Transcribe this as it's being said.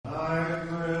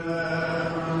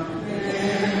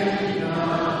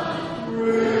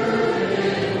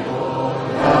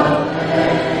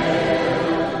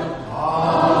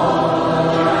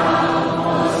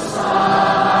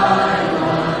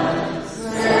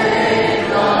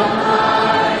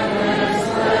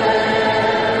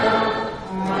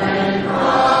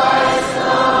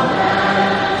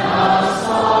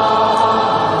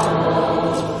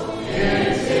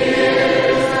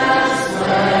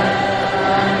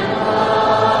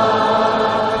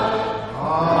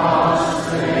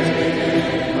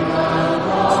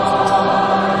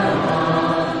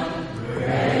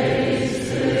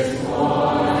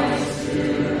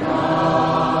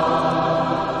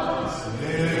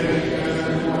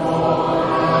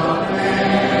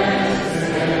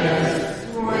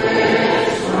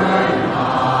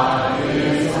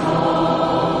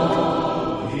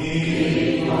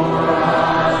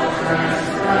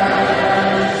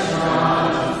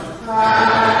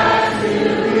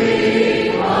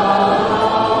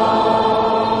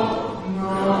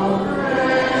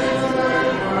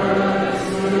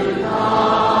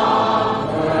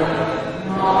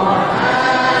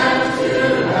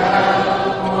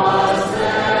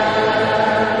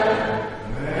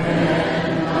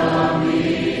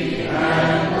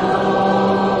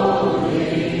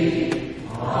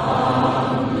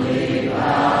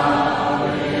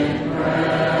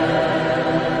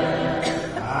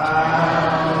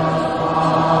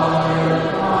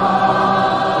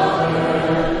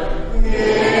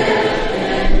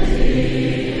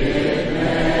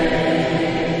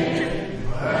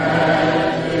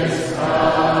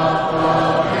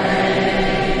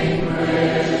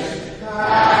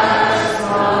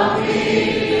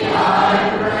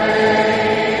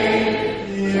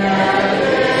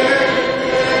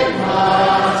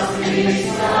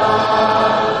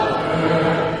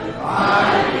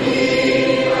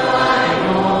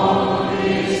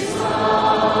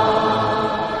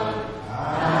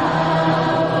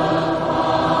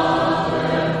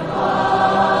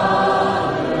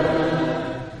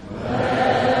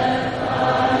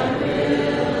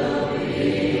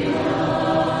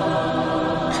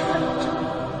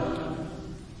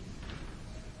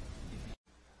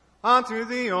unto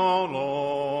thee, O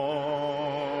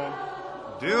Lord.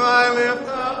 Do I lift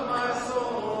up my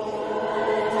soul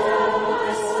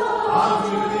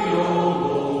unto thee, O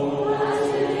Lord.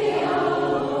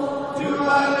 Do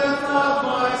I lift up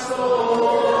my soul,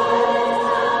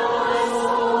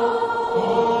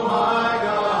 O my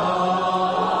God.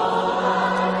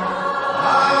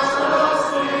 I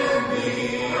trust in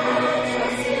thee,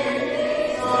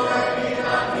 so let me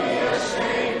not be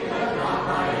ashamed when all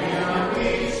my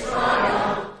enemies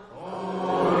triumph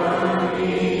over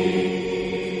me.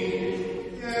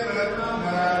 Yeah, let them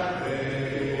that pray.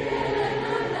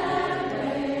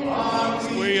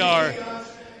 We are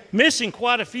missing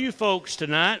quite a few folks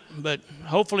tonight, but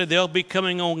hopefully they'll be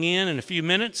coming on in a few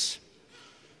minutes.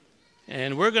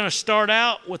 And we're going to start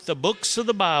out with the books of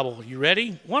the Bible. You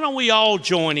ready? Why don't we all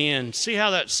join in? See how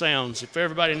that sounds if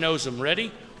everybody knows them.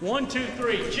 Ready? 1, 2,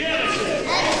 3. Genesis,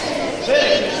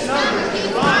 Leviticus, Numbers,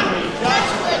 Deuteronomy,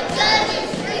 Joshua,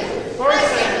 First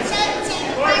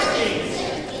Samuel, First Kings,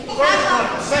 First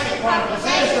Chronicles, Second Chronicles,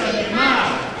 Ezra, and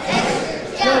Nehemiah,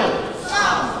 Job,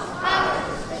 Song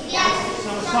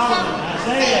of Solomon,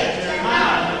 Isaiah,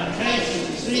 Jeremiah, Lamentations,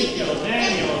 Ezekiel,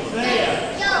 Daniel, Isaiah,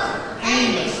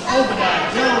 Amos,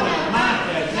 Obadiah, Jonah,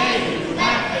 Micah, David,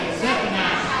 Habakkuk,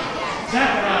 Zephaniah,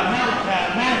 Zechariah, Malachi,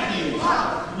 Matthew,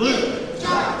 Luke,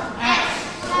 Acts,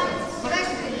 2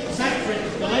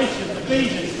 Corinthians, Galatians,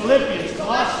 Ephesians, Philippians,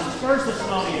 Colossians, 1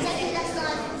 Thessalonians,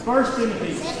 1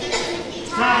 Timothy,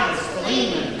 Titus,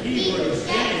 Philemon, Hebrews,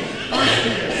 James, 1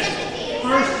 Peter,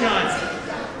 1 John,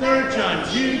 3 John,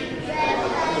 Jude.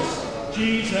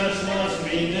 Jesus loves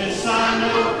me, this I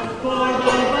know, for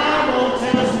the Bible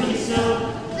tells me so.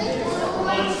 Little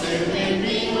ones to him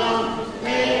belong,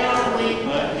 they are weak,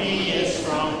 but he is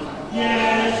strong.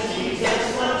 Yes, Jesus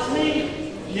loves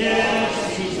me. Yes,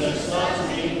 Jesus loves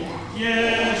me.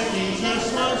 Yes,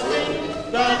 Jesus loves me.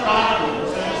 The Bible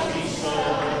tells me so.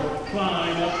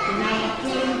 Climb up the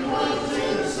mountain, point to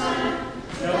the sun.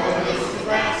 Notice the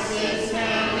grasses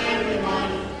down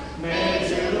everyone.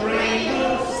 Measure the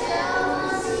rainbow.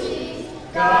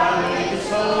 God made this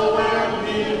whole world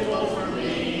beautiful for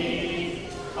me.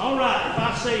 All right, if I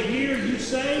say here, you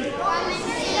say? Romans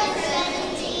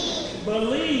 6:17.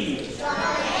 Believe. John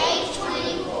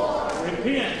 8:24.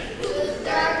 Repent. Luke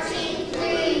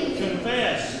 13:3.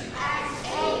 Confess. Acts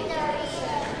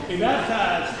 8:37. Be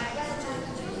baptized.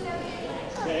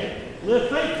 Okay. Live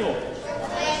faithful.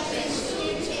 Galatians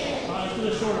 2:10. All right, let's do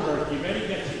the shorter version. You ready?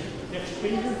 Got your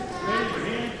finger? Ready? Your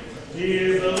hand?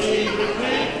 Dear believe,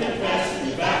 repent, confess, be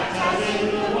baptized in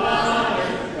the water.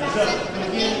 Rise up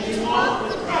again to walk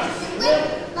with Christ and live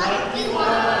like you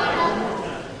are. One more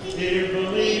time. Dear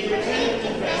believe, repent,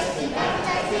 confess, be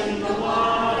baptized in the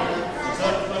water. Rise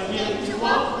up again to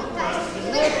walk with Christ and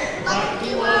live like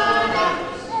you are.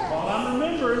 While I'm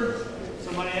remembering,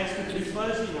 somebody asked me to do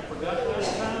Fuzzy, and I forgot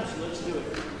last time, so let's do it.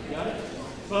 You got it?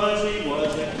 Fuzzy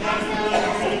was a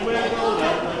caterpillar, he wiggled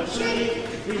up a tree.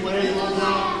 He wiggled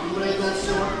long, he wiggled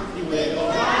short, he wiggled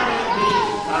right at me.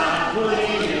 I put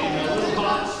him in a little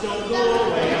box, don't go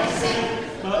away, I said.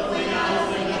 But when I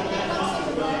opened up that box,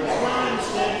 I'm gonna fly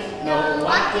instead. No, I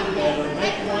could never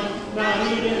make one, not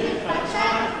even if I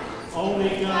tried.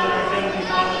 Only God or heavenly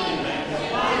Father can make a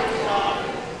butterfly.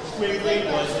 Squiggly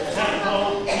was a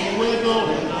tadpole, he wiggled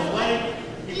in the lake.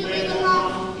 He wiggled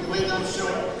long, he wiggled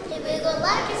short. He wiggled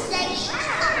like a snake.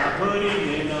 I put him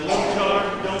in a little jar,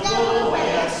 don't go away,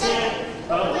 I said.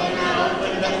 But when I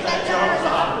opened up that jar, I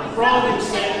hopped a frog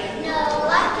instead. No,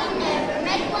 I could never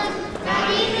make one, not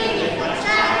even if I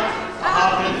tried. A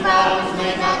hopping frog was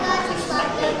made by God just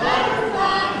like a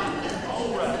butterfly. All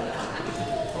right.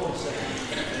 Hold a second.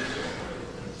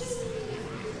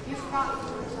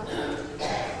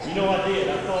 You know I did.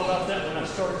 I thought about that when I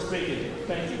started speaking.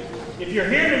 Thank you. If you're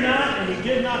here tonight and you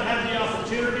did not have the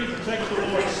opportunity to take the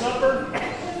Lord's Supper,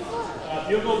 if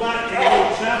you'll go back to the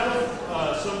little chapel,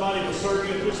 somebody will serve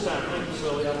you at this time. Thank you,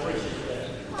 Willie. I appreciate that.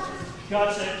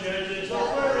 God sent judges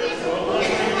over Israel, but they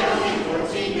have been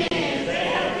 14 men. They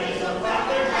have been so far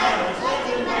their battles, let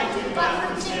them not too far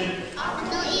from sin. Often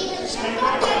don't even check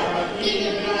on them, but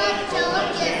even when I tell them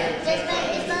there, there's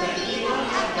no evil,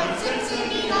 I've got sense in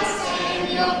me, like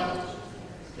Samuel.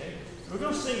 Okay. We're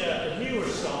going to sing a newer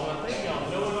song. I think y'all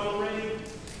know it already.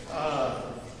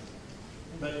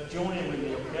 But join in with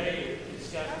me, okay? It's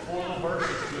got 4 little verses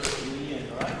to it in the end,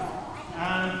 all right?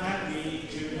 I'm happy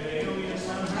today, oh yes,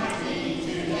 I'm happy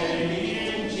today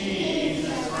in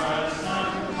Jesus Christ.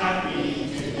 I'm happy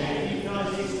today because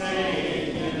He's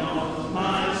taken all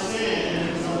my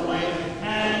sins away,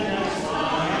 and that's why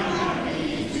I'm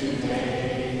happy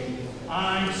today.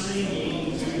 I'm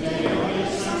singing today, oh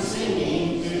yes, I'm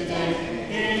singing today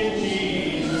in Jesus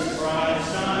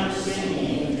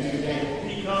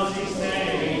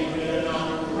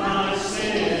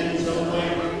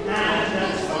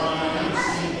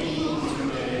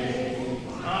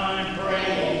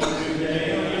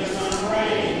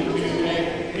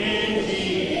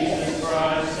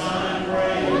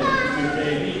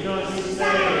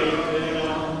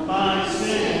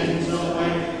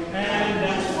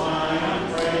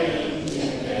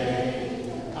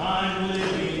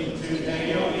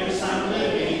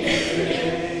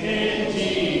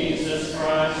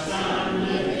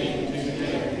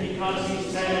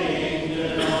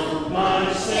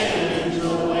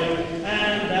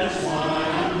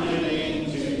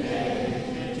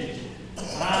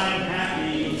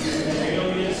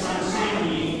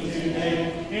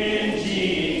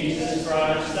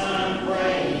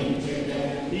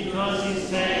because He's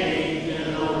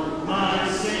taken all my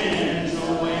sins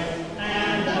away,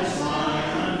 and that's why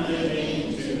I'm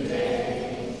living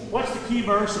today. What's the key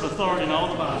verse of authority in all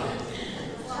the Bible?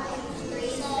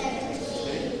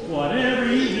 Whatever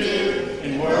you do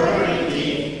in word and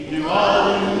deed, do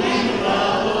all in the name of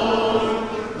the Lord.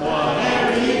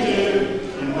 Whatever you do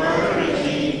in word and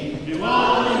deed, do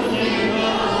all in the name of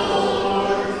the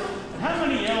Lord. And how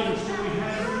many elders do we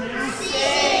have here now?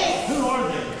 6. Who are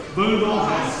they? Boodle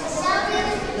has.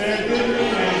 They're good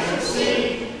remains of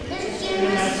sea.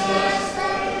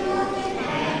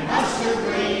 And Buster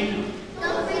Green.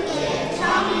 Don't forget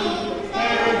Tommy.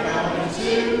 They're going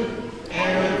to.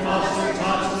 Aaron Foster,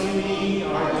 Todd Sweeney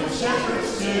are good shepherds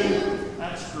too.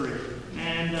 That's 3.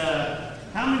 And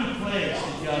how many plagues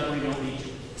did God bring on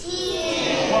Egypt?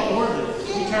 10. What were they?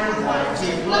 He turned water to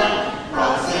blood,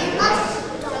 frogs and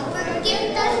ice. Don't forget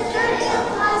those dirty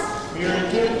applause. Here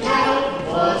into cattle,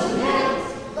 boys and hens.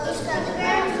 Bush cut the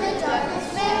ground till the darkness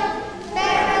fell.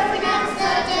 Pharaoh pronounced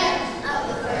the death of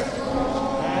the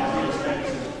firstborn. That is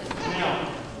excellent. Now,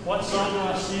 what song do I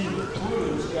sing that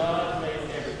proves God made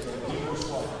everything? Hebrews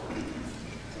 4.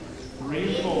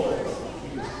 3 and 4.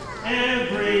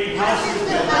 Every house is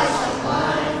built by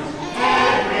someone.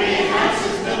 Every house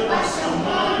is built by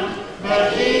someone.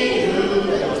 But He who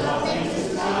builds all things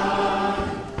is God.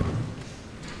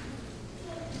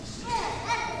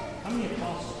 How many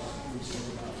apostles do we sing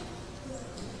about?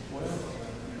 Well,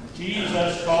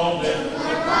 Jesus called them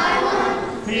one by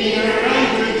one. Peter,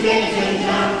 Andrew, James, and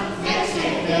John. Next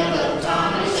came Philip,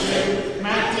 Thomas, too.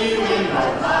 Matthew and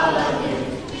Bartholomew.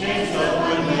 James, the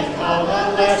one they called the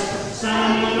less.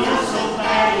 Simon, also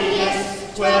Thaddeus.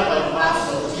 12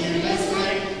 apostles, Judas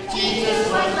named. Jesus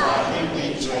was by him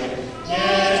betrayed.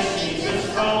 Yes,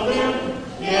 Jesus called them.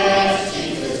 Yes,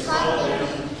 Jesus called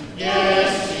them.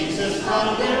 Yes, Jesus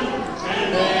called them.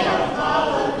 And they all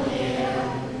followed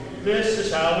Him. This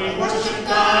is how we worship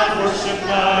God, worship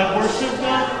God, worship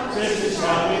God. This is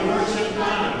how we worship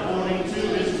God according to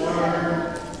His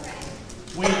Word.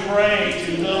 We pray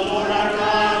to the Lord our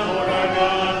God, Lord our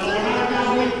God, Lord our God.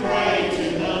 We pray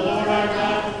to the Lord our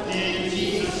God in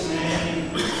Jesus'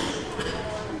 name.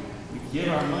 We give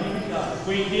our money to God.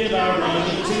 We give our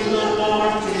money to the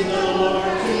Lord, to the Lord,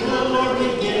 to the Lord. We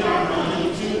give our money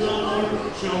to the Lord,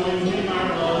 showing Him our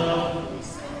love.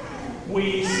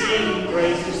 We sing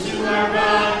praises to our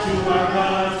God, to our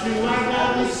God, to our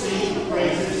God. We sing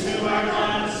praises to our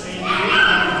God, singing in our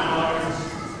hearts.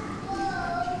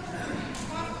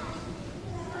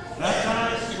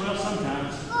 Baptized? Well,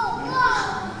 sometimes.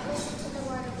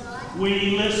 We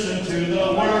listen to the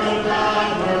Word of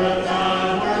God, Word of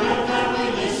God, Word of God. We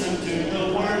listen to the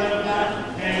Word of God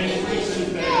and increase in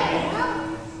faith.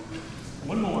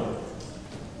 One more.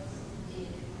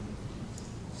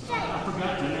 I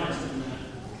forgot to announce it tonight.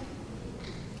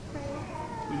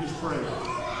 We just prayed.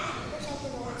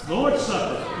 Lord's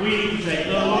Supper. We take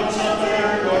the Lord's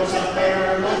Supper, Lord's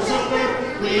Supper, Lord's Supper.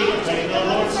 We take the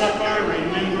Lord's Supper,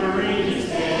 remembering His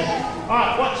death. All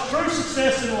right, what's true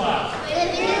success in life?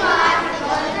 Living your life and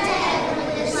going to heaven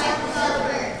when this life is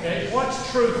over. Okay, what's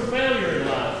true failure in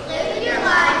life? Living your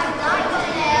life and going to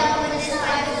hell when this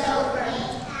life is over.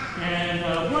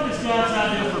 And what is God's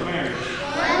ideal for marriage?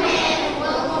 One man and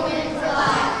one woman for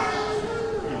life.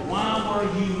 And why were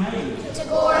you made? To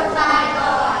glorify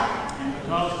God. And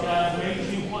because God made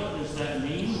you, what does that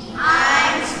mean?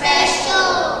 I'm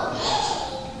special.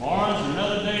 Tomorrow's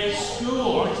another day at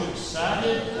school. Aren't you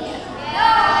excited?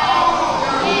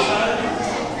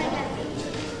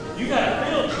 You got a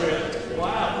field trip.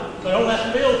 Wow. But on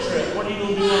that field trip, what are you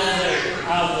going to do all day? I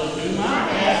will do my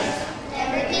best.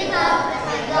 Never give up and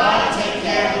let God God take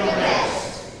care of the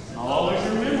rest. I'll always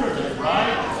remember that, right?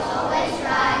 It's always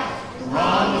right.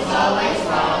 Wrong is always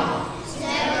wrong. It's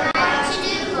never right to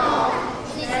do wrong.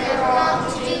 It's never wrong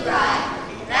to do right.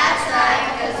 That's right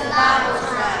because the Bible's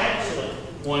right. Excellent.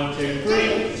 1, 2,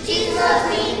 3. Jesus loves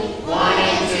me. 1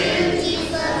 and 2.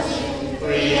 Jesus loves you.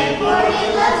 3 and 4. He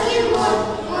loves you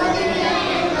more than you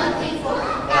ever loved before.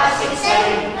 5, 6,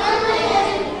 7.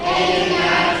 11. 8 and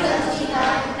 9. Loves you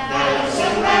 9. Now let's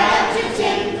sing right up to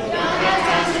 10. Don't have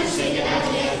time to sing it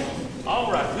again.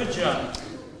 All right, good job.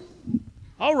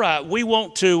 All right, we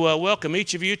want to welcome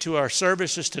each of you to our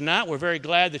services tonight. We're very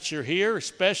glad that you're here,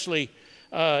 especially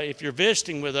if you're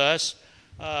visiting with us.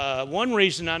 One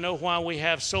reason I know why we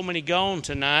have so many gone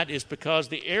tonight is because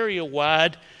the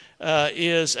area-wide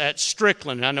is at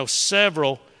Strickland. I know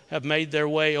several have made their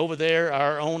way over there.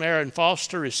 Our own Aaron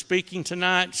Foster is speaking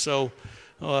tonight, so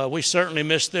we certainly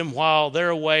miss them while they're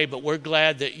away, but we're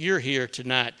glad that you're here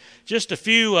tonight. Just a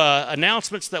few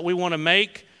announcements that we want to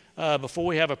make before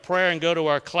we have a prayer and go to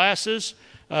our classes.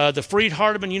 The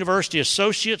Freed-Hardeman University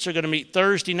Associates are going to meet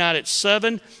Thursday night at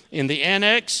 7 in the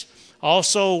annex.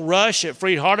 Also, Rush at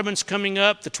Freed-Hardeman's coming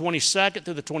up the 22nd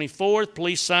through the 24th.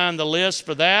 Please sign the list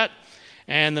for that.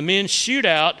 And the men's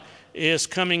shootout is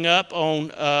coming up on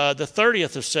the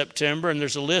 30th of September, and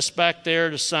there's a list back there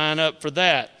to sign up for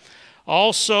that.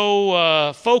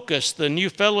 Also, Focus, the new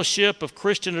fellowship of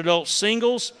Christian adult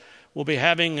singles, will be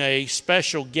having a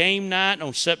special game night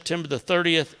on September the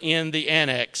 30th in the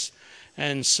annex.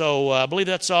 And so I believe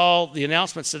that's all the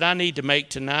announcements that I need to make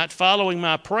tonight. Following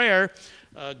my prayer,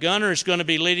 Gunnar is going to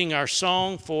be leading our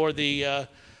song for the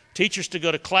teachers to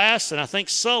go to class, and I think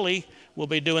Sully will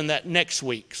be doing that next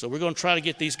week. So we're going to try to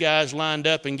get these guys lined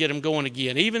up and get them going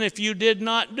again. Even if you did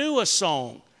not do a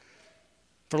song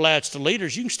for Lads to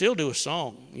Leaders, you can still do a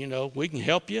song. You know, we can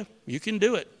help you. You can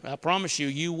do it. I promise you,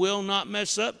 you will not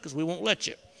mess up because we won't let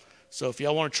you. So if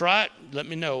y'all want to try it, let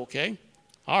me know, okay?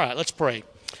 All right, let's pray.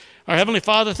 Our Heavenly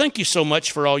Father, thank you so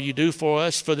much for all you do for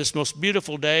us, for this most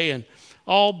beautiful day and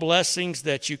all blessings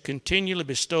that you continually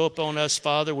bestow upon us,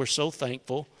 Father. We're so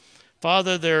thankful.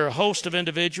 Father, there are a host of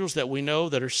individuals that we know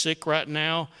that are sick right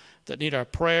now that need our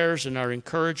prayers and our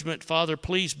encouragement. Father,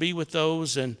 please be with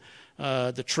those and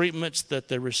the treatments that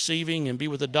they're receiving, and be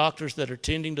with the doctors that are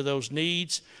tending to those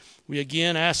needs. We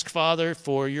again ask, Father,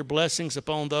 for your blessings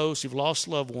upon those who've lost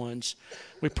loved ones.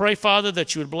 We pray, Father,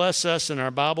 that you would bless us in our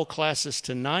Bible classes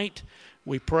tonight.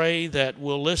 We pray that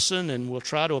we'll listen and we'll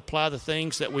try to apply the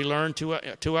things that we learn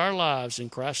to our lives. In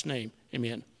Christ's name,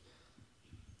 amen.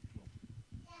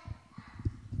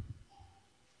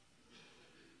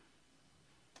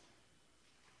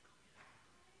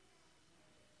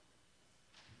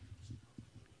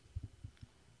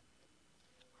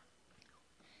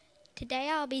 Today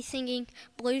I'll be singing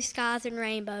Blue Skies and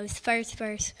Rainbows, first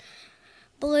verse.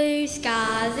 Blue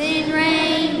skies and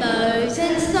rainbows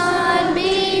and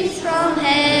sunbeams from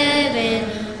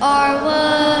heaven are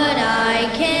what I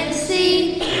can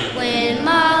see when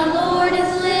my Lord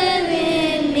is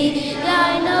living me.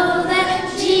 I know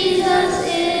that Jesus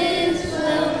is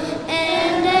well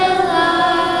and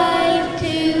alive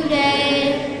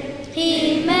today.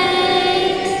 He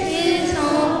makes his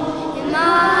home in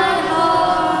my heart.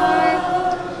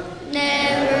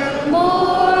 Nevermore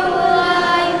will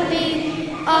I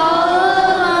be all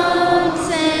alone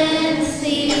since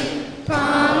He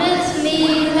promised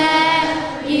me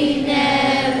that He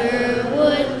never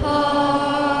would part.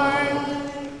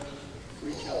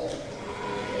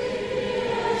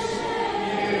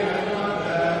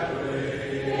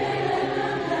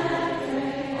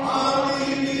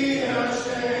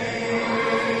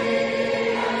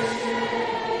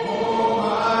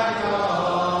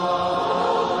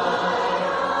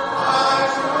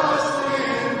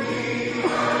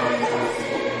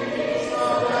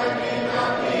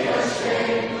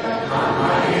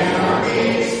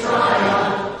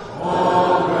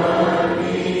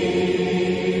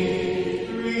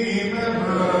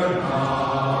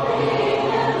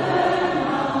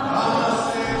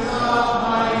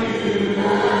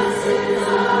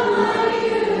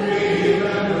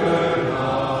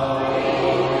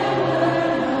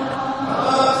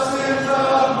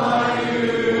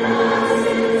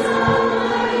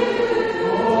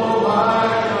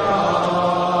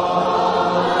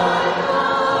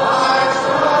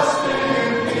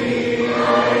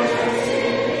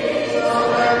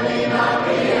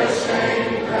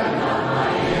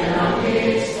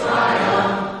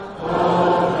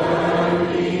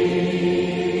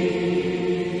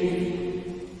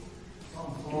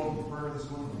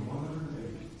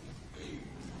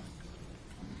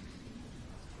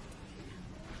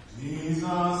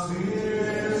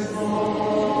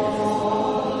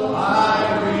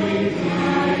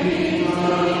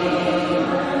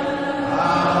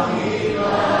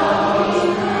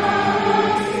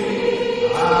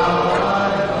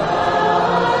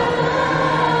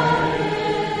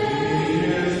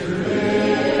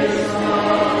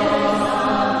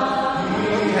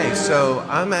 So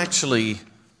I'm actually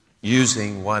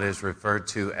using what is referred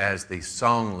to as the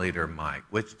song leader mic,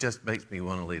 which just makes me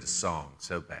want to lead a song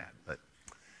so bad. But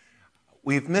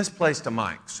we've misplaced a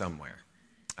mic somewhere.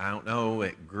 I don't know,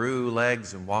 it grew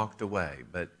legs and walked away.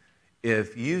 But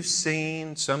if you've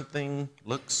seen something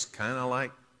looks kind of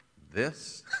like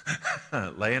this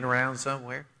laying around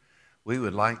somewhere, we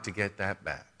would like to get that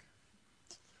back.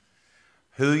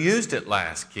 Who used it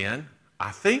last, Ken?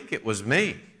 I think it was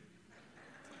me.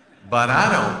 But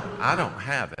I don't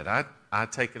have it. I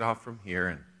take it off from here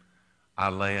and I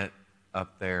lay it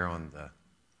up there on the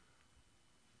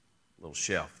little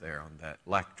shelf there on that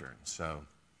lectern. So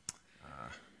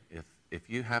if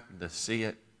you happen to see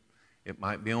it It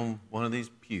might be on one of these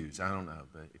pews. I don't know.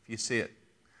 But if you see it,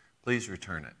 please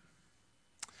return it.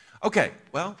 Okay,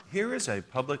 well, here is a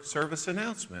public service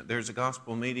announcement. There's a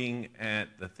gospel meeting at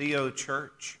the Theo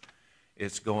Church.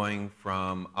 It's going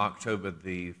from October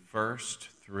the 1st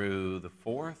through the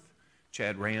 4th.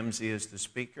 Chad Ramsey is the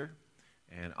speaker,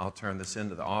 and I'll turn this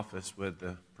into the office with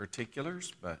the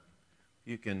particulars, but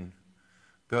you can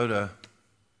go to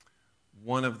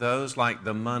one of those, like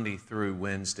the Monday through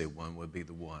Wednesday one would be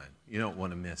the one. You don't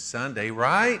want to miss Sunday,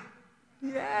 right?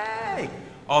 Yay!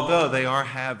 Although they are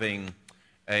having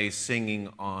a singing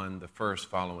on the first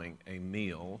following a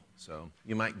meal, so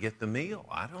you might get the meal.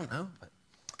 I don't know, but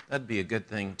that'd be a good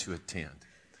thing to attend.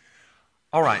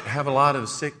 All right, I have a lot of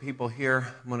sick people here.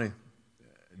 I'm going to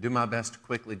do my best to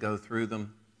quickly go through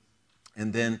them.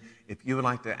 And then if you would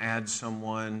like to add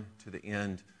someone to the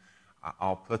end,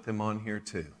 I'll put them on here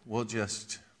too. We'll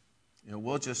just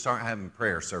start having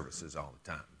prayer services all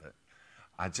the time. But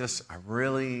I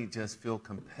really just feel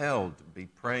compelled to be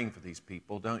praying for these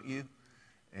people, don't you?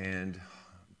 And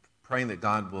praying that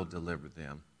God will deliver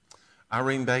them.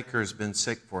 Irene Baker has been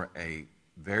sick for a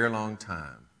very long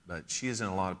time, but she is in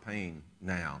a lot of pain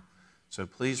now. So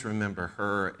please remember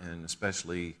her, and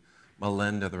especially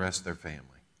Melinda, the rest of their family.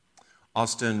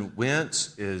 Austin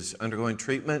Wentz is undergoing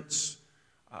treatments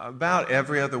about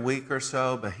every other week or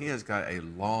so, but he has got a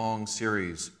long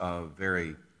series of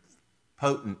very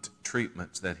potent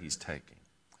treatments that he's taking.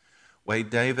 Wade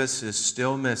Davis is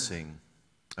still missing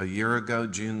a year ago,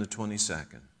 June the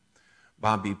 22nd.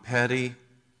 Bobby Petty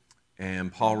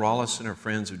and Paul Rollison are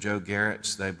friends of Joe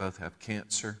Garrett's. They both have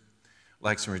cancer.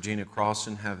 Lex and Regina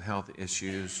Crossan have health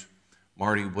issues.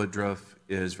 Marty Woodruff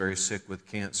is very sick with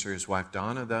cancer. His wife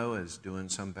Donna, though, is doing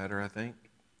some better, I think.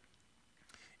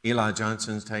 Eli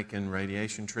Johnson's taking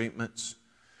radiation treatments.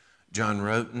 John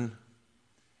Roten,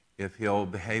 if he'll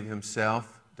behave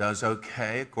himself, does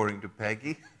okay, according to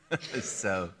Peggy.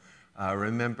 So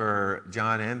remember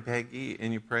John and Peggy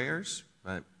in your prayers.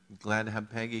 But glad to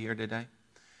have Peggy here today.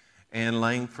 Ann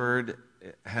Langford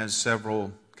has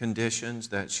several conditions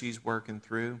that she's working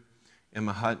through.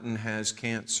 Emma Hutton has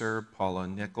cancer. Paula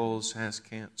Nichols has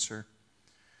cancer.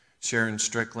 Sharon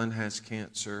Strickland has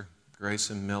cancer.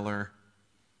 Grayson Miller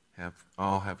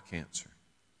all have cancer.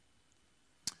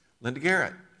 Linda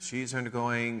Garrett, she's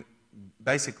undergoing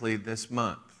basically this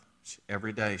month.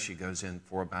 Every day she goes in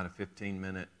for about a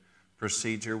 15-minute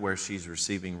procedure where she's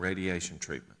receiving radiation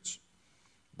treatments.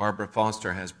 Barbara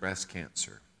Foster has breast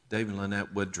cancer. David and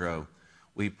Lynette Woodrow,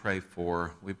 we pray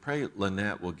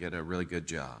Lynette will get a really good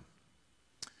job.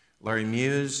 Larry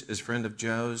Muse is a friend of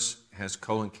Joe's, has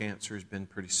colon cancer, has been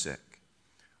pretty sick.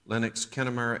 Lennox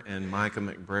Kinnemer and Micah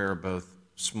McBrayer are both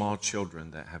small children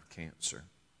that have cancer.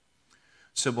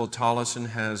 Sybil Tollison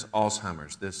has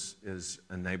Alzheimer's. This is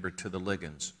a neighbor to the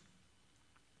Liggins.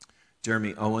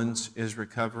 Jeremy Owens is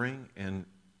recovering, and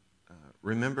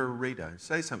remember Rita.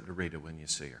 Say something to Rita when you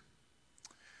see her.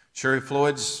 Sherry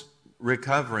Floyd's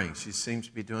recovering. She seems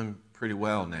to be doing pretty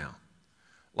well now.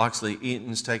 Loxley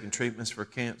Eaton's taking treatments for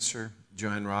cancer.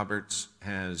 Joanne Roberts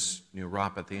has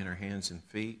neuropathy in her hands and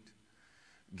feet.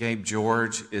 Gabe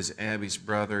George is Abby's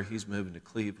brother. He's moving to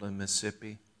Cleveland,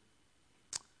 Mississippi.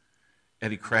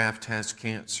 Eddie Kraft has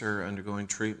cancer, undergoing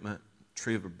treatment.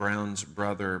 Treva Brown's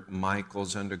brother,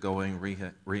 Michael's undergoing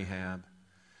rehab.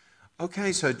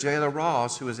 Okay, so Jayla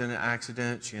Ross, who was in an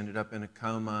accident, she ended up in a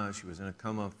coma. She was in a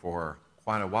coma for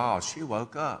quite a while. She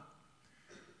woke up,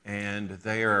 and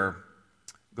they are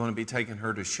going to be taking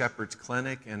her to Shepherd's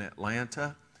Clinic in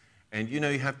Atlanta. And you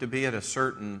have to be at a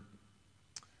certain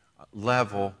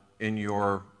level in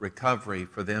your recovery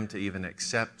for them to even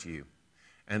accept you.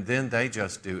 And then they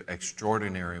just do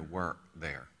extraordinary work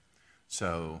there.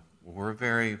 So we're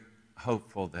very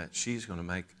hopeful that she's going to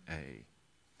make a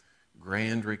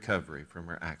grand recovery from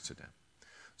her accident.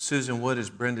 Susan Wood is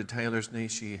Brenda Taylor's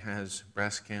niece. She has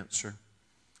breast cancer.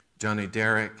 Johnny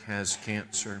Derrick has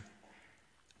cancer.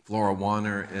 Flora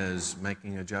Warner is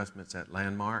making adjustments at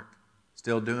Landmark.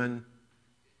 Still doing...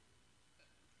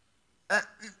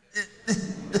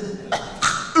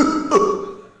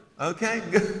 Okay,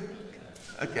 good.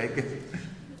 Okay, good.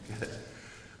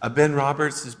 Ben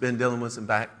Roberts has been dealing with some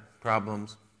back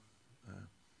problems.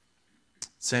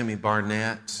 Sammy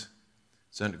Barnett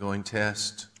is undergoing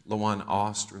tests. LaJuan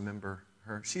Ost, remember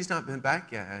her? She's not been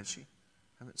back yet, has she?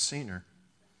 Haven't seen her.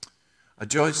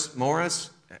 Joyce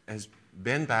Morris has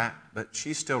been back, but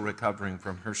she's still recovering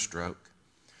from her stroke.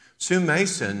 Sue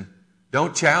Mason,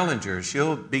 don't challenge her.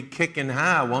 She'll be kicking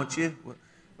high, won't you? We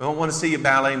don't want to see your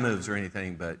ballet moves or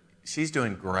anything, but she's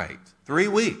doing great. 3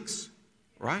 weeks,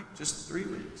 right? Just 3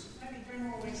 weeks. Maybe 3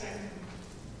 more weeks after.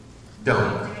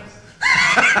 Don't.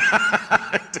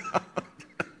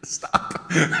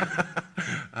 Stop.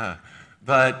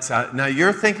 But now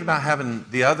you're thinking about having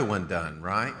the other one done,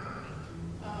 right?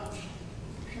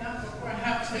 Not before I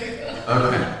have to.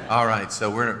 Okay. All right. So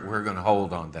we're going to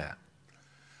hold on that.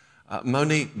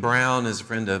 Monique Brown is a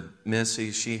friend of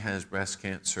Missy. She has breast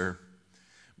cancer.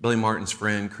 Billy Martin's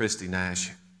friend, Christy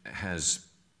Nash, has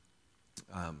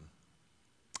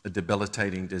a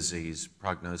debilitating disease.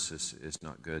 Prognosis is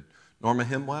not good. Norma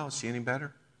Hemwell, is she any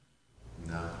better?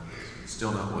 No,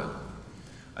 still not well.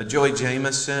 Joey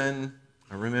Jameson,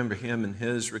 I remember him and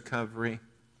his recovery.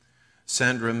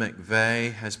 Sandra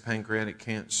McVeigh has pancreatic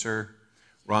cancer.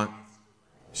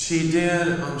 She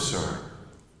did? I'm sorry.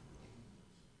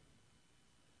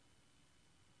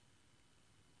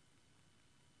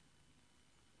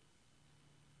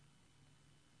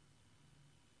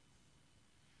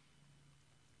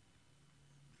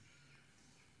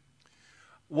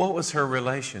 What was her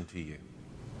relation to you?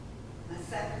 My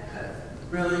second cousin.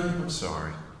 Really? I'm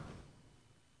sorry.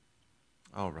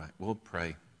 All right, we'll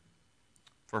pray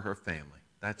for her family.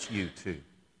 That's you too.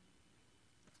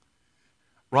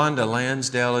 Rhonda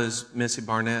Lansdale is Missy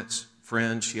Barnett's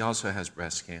friend. She also has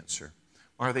breast cancer.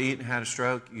 Martha Eaton had a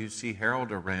stroke. You see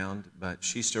Harold around, but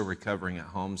she's still recovering at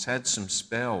home. She's had some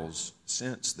spells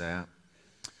since that.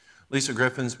 Lisa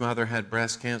Griffin's mother had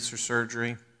breast cancer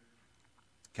surgery.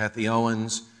 Kathy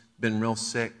Owens been real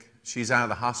sick. She's out of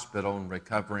the hospital and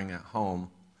recovering at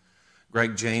home.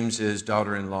 Greg James's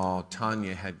daughter-in-law,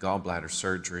 Tanya, had gallbladder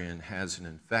surgery and has an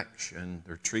infection.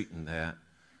 They're treating that.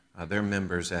 They're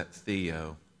members at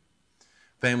Theo.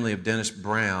 Family of Dennis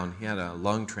Brown, he had a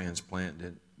lung transplant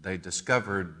that they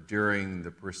discovered during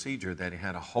the procedure that he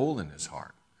had a hole in his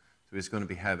heart. So he's going to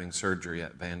be having surgery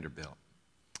at Vanderbilt.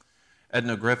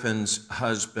 Edna Griffin's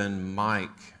husband, Mike,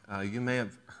 you may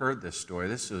have heard this story.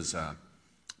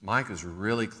 Mike was a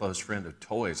really close friend of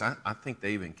Toy's. I think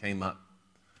they even came up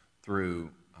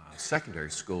through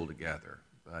secondary school together.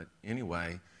 But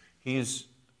anyway, he's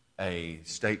a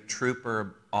state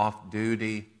trooper off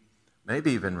duty,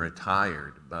 maybe even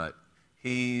retired, but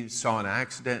he saw an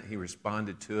accident, he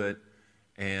responded to it,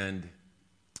 and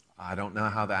I don't know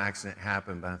how the accident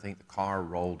happened, but I think the car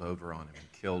rolled over on him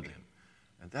and killed him.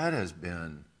 And that has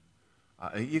been,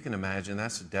 you can imagine,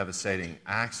 that's a devastating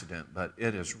accident, but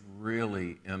it has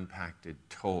really impacted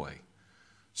Toy.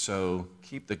 So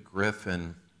keep the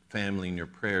Griffin family in your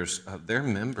prayers. They're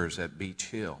members at Beach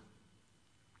Hill.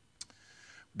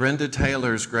 Brenda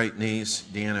Taylor's great niece,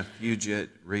 Deanna Fugit,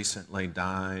 recently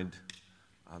died.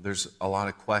 There's a lot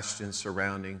of questions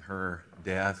surrounding her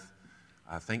death.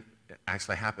 I think it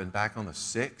actually happened back on the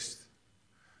 6th.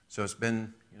 So it's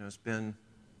been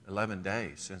 11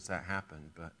 days since that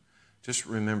happened. But just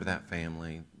remember that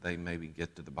family. They maybe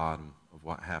get to the bottom of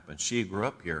what happened. She grew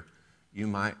up here. You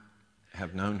might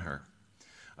have known her.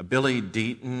 Billy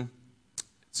Deaton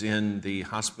is in the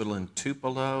hospital in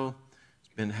Tupelo.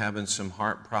 He's been having some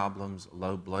heart problems,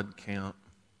 low blood count.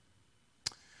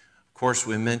 Of course,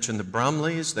 we mentioned the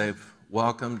Brumleys. They've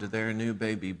welcomed their new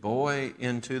baby boy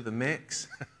into the mix.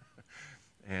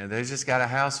 And they just got a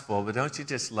house full. But don't you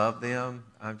just love them?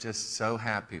 I'm just so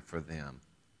happy for them.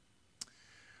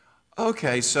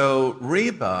 Okay, so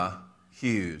Reba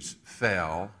Hughes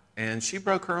fell, and she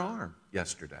broke her arm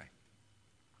yesterday.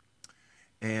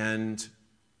 And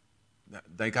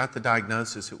they got the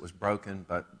diagnosis it was broken,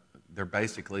 but they're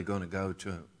basically going to go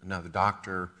to another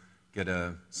doctor, get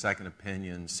a second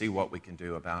opinion, see what we can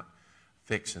do about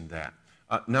fixing that.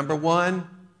 Number one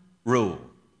rule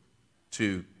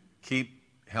to keep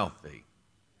healthy.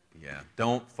 Yeah,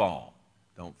 don't fall.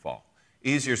 Don't fall.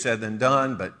 Easier said than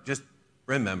done, but just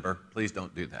remember, please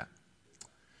don't do that.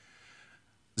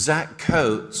 Zach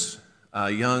Coates, a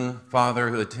young father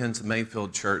who attends the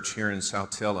Mayfield Church here in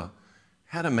Saltillo,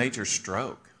 had a major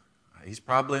stroke. He's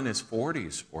probably in his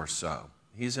 40s or so.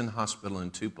 He's in the hospital in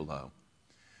Tupelo.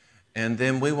 And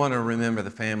then we want to remember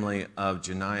the family of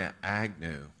Janiah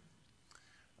Agnew.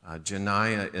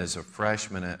 Janiah is a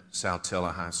freshman at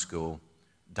Saltillo High School,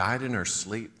 died in her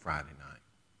sleep Friday night.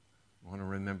 We want to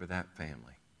remember that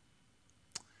family.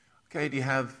 Okay, do you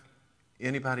have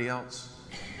anybody else?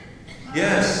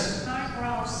 Yes. Mike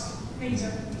Ross. He's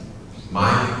a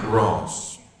Mike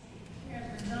Ross. he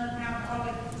has a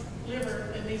non-alcoholic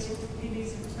liver that he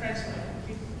needs a transplant.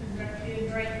 He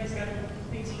didn't drink,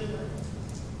 needs liver.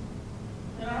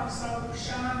 And also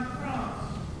Sean Crump.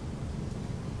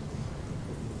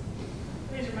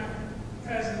 These are my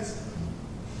cousins.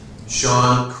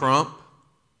 Sean Crump.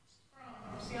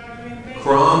 C-R-U-M-P.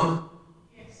 Crump.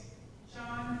 Yes.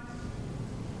 Sean.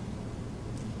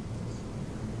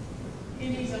 He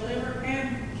needs a liver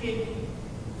and kidney.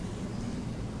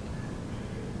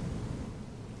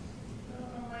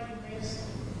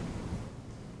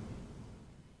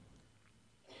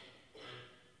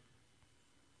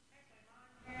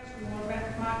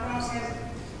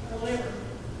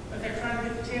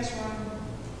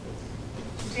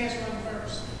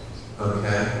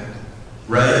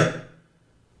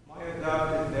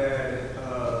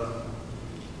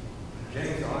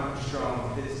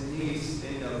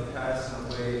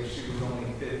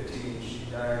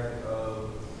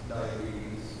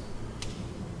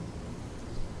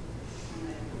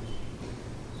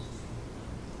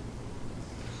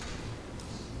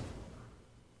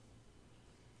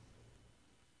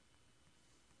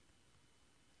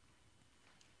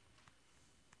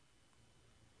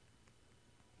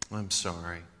 I'm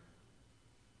sorry.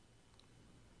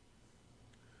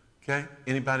 Okay,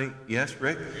 anybody? Yes,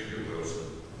 Rick? Junior Wilson,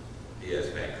 he has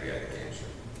pancreatic cancer.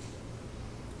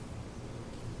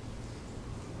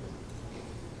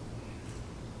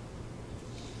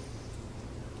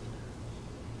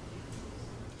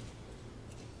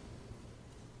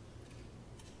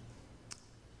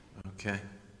 Okay,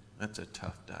 that's a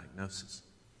tough diagnosis.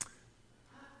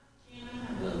 Can I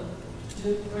have a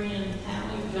good friend,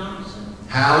 Hallie Johnson?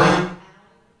 Hallie?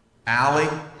 Allie?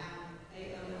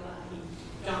 A-L-L-I-E,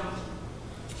 Johnson.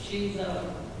 She's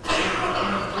a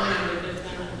hemophilia just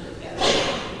kind of just got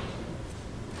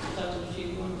so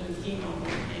she's going through chemo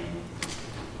and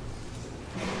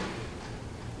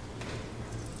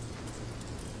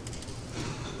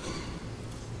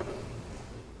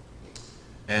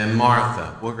And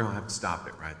Martha. We're going to have to stop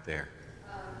it right there.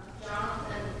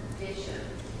 Jonathan Bishop.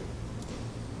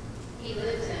 He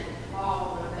lives in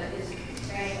Baldwin, but his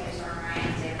family's are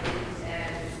Miami, but his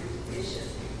dad is Bishop.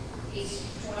 He's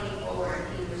 24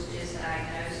 and he was just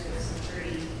diagnosed with some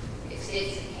pretty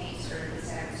extensive cancer and he's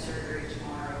having surgery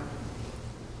tomorrow.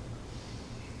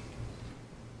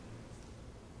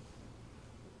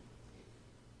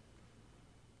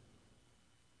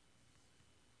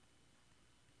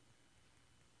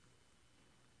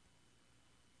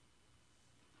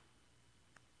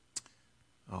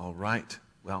 All right.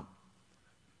 Well,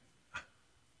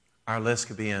 our list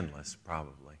could be endless,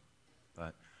 probably.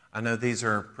 But I know these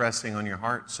are pressing on your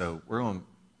heart, so we're going to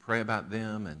pray about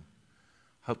them and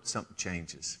hope something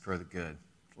changes for the good.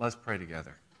 Let's pray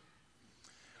together.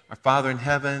 Our Father in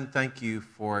heaven, thank you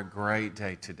for a great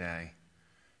day today.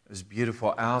 It was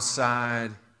beautiful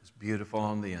outside. It was beautiful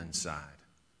on the inside.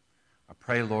 I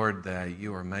pray, Lord, that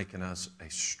you are making us a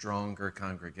stronger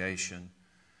congregation.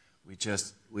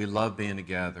 We love being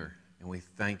together, and we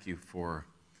thank you for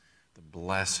the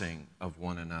blessing of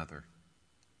one another.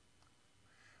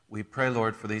 We pray,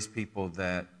 Lord, for these people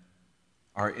that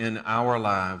are in our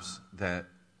lives that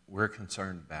we're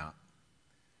concerned about.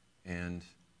 And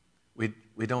we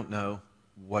don't know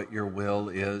what your will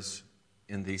is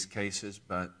in these cases,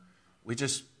 but we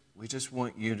just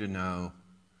want you to know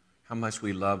how much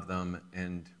we love them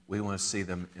and we want to see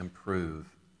them improve.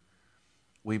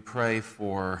 We pray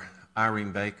for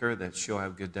Irene Baker that she'll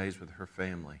have good days with her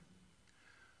family.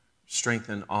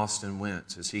 Strengthen Austin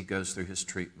Wentz as he goes through his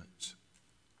treatments.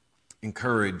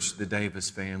 Encourage the Davis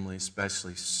family,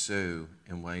 especially Sue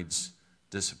and Wade's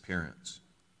disappearance.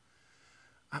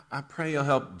 I pray you'll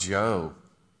help Joe,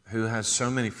 who has so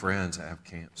many friends that have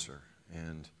cancer,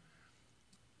 and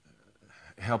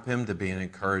help him to be an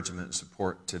encouragement and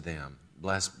support to them.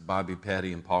 Bless Bobby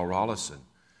Petty and Paul Rollison,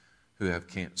 who have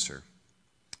cancer.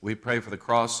 We pray for the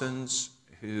Crossons,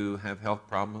 who have health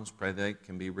problems. Pray they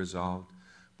can be resolved.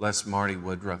 Bless Marty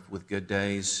Woodruff with good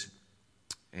days,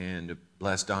 and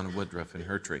bless Donna Woodruff in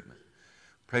her treatment.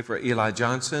 Pray for Eli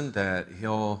Johnson that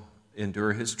he'll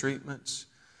endure his treatments.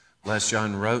 Bless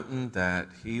John Roten that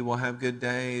he will have good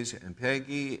days, and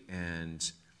Peggy,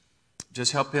 and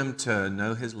just help him to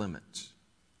know his limits.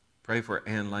 Pray for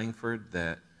Ann Langford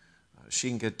that she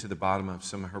can get to the bottom of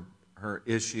some of her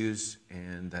issues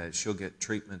and that she'll get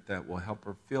treatment that will help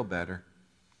her feel better.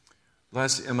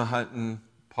 Bless Emma Hutton,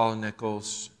 Paula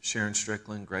Nichols, Sharon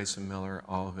Strickland, Grayson Miller,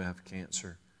 all who have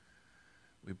cancer.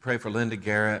 We pray for Linda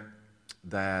Garrett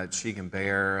that she can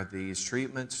bear these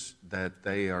treatments, that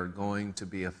they are going to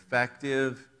be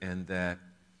effective, and that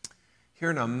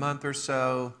here in a month or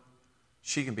so,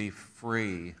 she can be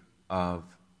free of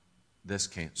this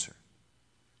cancer.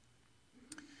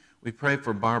 We pray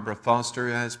for Barbara Foster,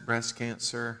 who has breast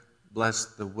cancer. Bless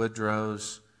the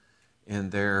Woodrows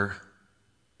in their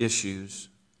issues,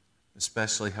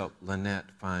 especially help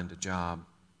Lynette find a job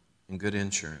and good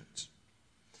insurance.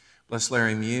 Bless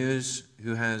Larry Muse,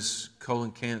 who has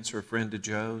colon cancer, a friend of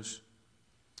Joe's.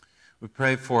 We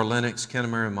pray for Lennox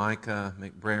Kennemer and Micah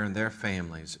McBrayer and their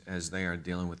families as they are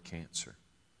dealing with cancer.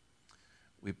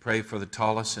 We pray for the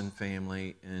Tollison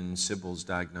family and Sybil's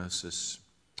diagnosis.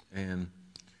 And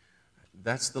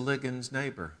that's the Liggins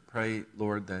neighbor. Pray,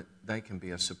 Lord, that they can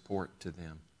be a support to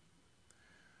them.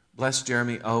 Bless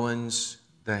Jeremy Owens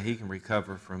that he can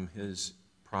recover from his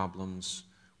problems.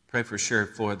 Pray for Sherry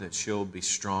Floyd that she'll be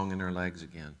strong in her legs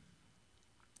again.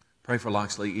 Pray for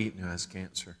Loxley Eaton, who has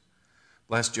cancer.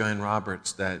 Bless Joanne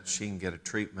Roberts that she can get a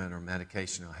treatment or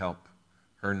medication to help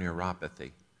her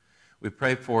neuropathy. We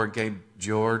pray for Gabe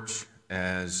George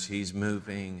as he's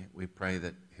moving. We pray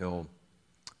that he'll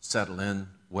settle in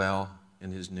well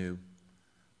in his new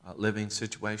living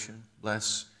situation.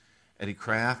 Bless Eddie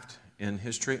Kraft in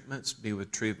his treatments. Be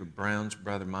with Treva Brown's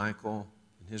brother Michael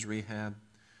in his rehab.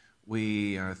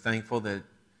 We are thankful that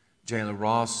Jayla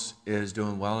Ross is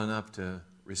doing well enough to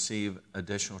receive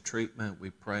additional treatment. We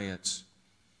pray it's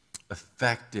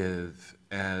effective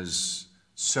as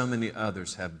so many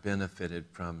others have benefited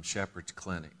from Shepherd's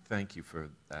Clinic. Thank you for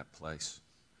that place.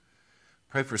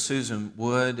 Pray for Susan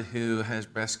Wood, who has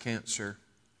breast cancer.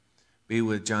 Be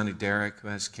with Johnny Derrick, who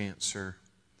has cancer.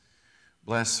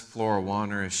 Bless Flora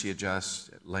Warner as she adjusts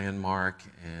at Landmark.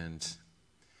 And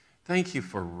thank you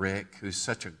for Rick, who's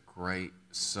such a great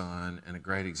son and a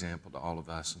great example to all of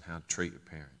us in how to treat your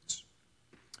parents.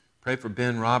 Pray for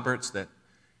Ben Roberts that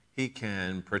he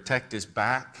can protect his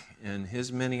back in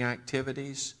his many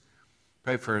activities.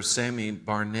 Pray for Sammy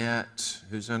Barnett,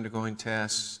 who's undergoing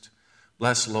tests.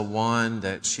 Bless LaJuan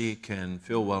that she can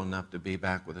feel well enough to be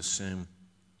back with us soon.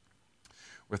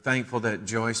 We're thankful that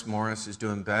Joyce Morris is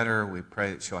doing better. We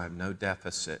pray that she'll have no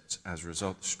deficits as a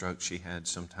result of the stroke she had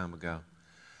some time ago.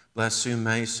 Bless Sue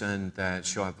Mason that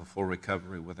she'll have a full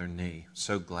recovery with her knee.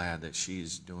 So glad that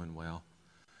she's doing well.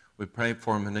 We pray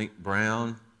for Monique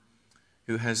Brown,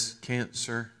 who has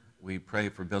cancer. We pray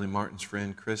for Billy Martin's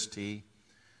friend, Christy,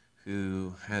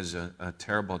 who has a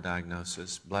terrible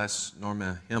diagnosis. Bless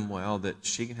Norma Hemwell that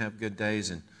she can have good days,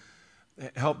 and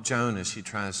help Joan as she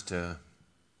tries to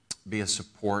be a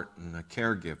support and a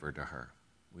caregiver to her.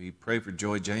 We pray for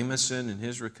Joy Jameson and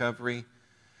his recovery.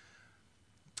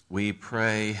 We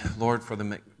pray, Lord, for the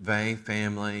McVeigh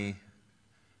family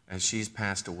as she's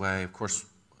passed away. Of course,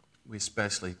 we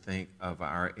especially think of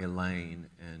our Elaine,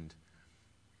 and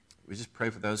we just pray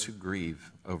for those who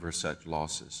grieve over such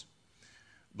losses.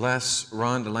 Bless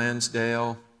Rhonda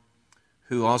Lansdale,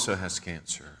 who also has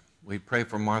cancer. We pray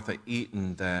for Martha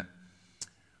Eaton that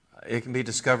it can be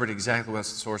discovered exactly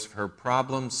what's the source of her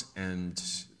problems, and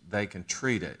they can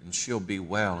treat it, and she'll be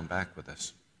well and back with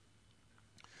us.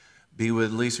 Be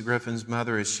with Lisa Griffin's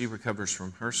mother as she recovers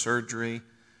from her surgery.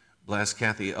 Bless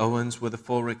Kathy Owens with a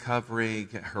full recovery.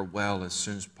 Get her well as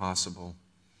soon as possible.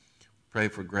 Pray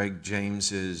for Greg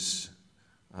James's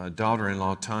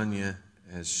daughter-in-law, Tanya,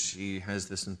 as she has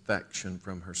this infection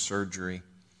from her surgery.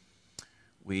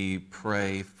 We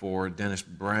pray for Dennis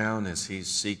Brown as he's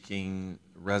seeking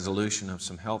resolution of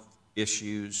some health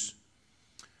issues.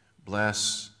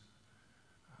 Bless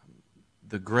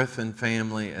the Griffin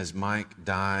family as Mike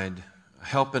died,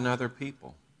 helping other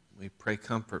people. We pray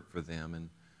comfort for them and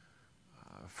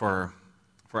for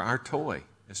our toy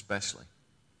especially.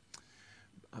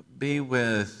 Be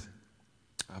with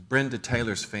Brenda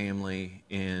Taylor's family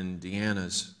in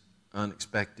Deanna's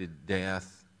unexpected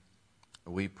death.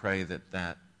 We pray that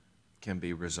that can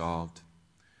be resolved.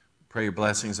 Pray your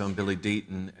blessings on Billy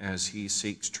Deaton as he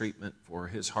seeks treatment for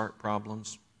his heart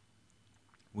problems.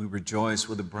 We rejoice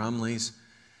with the Brumleys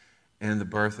and the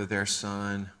birth of their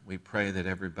son. We pray that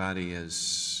everybody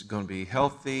is going to be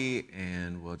healthy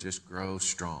and will just grow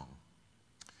strong.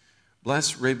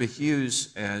 Bless Reba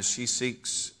Hughes as she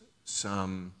seeks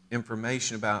some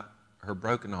information about her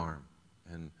broken arm.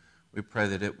 And we pray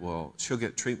that she'll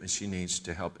get treatment she needs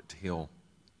to help it to heal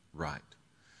right.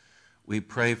 We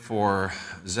pray for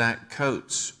Zach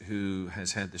Coates, who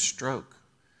has had the stroke.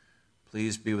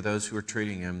 Please be with those who are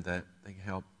treating him that they can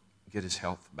help get his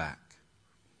health back.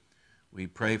 We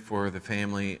pray for the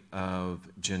family of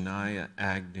Janiah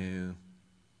Agnew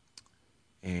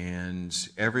and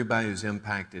everybody who's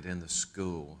impacted in the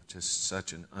school. Just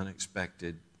such an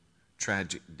unexpected,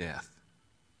 tragic death.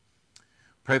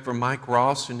 Pray for Mike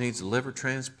Ross, who needs a liver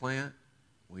transplant.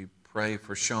 We pray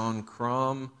for Sean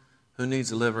Crum, who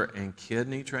needs a liver and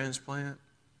kidney transplant.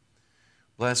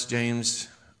 Bless James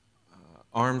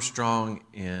Armstrong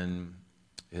in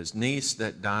his niece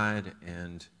that died,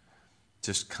 and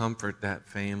just comfort that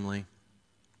family.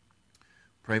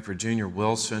 Pray for Junior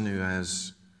Wilson, who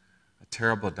has a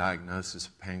terrible diagnosis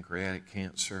of pancreatic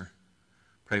cancer.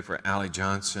 Pray for Allie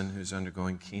Johnson, who's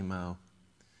undergoing chemo.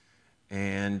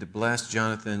 And bless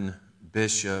Jonathan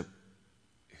Bishop,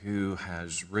 who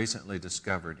has recently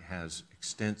discovered has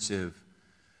extensive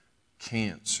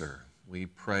cancer. We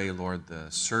pray, Lord, the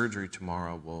surgery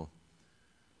tomorrow will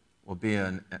be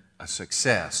a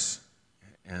success,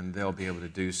 and they'll be able to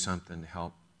do something to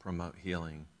help promote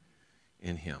healing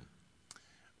in him.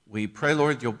 We pray,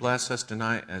 Lord, you'll bless us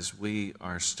tonight as we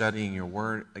are studying your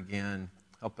word again.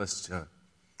 Help us to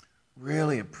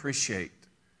really appreciate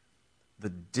the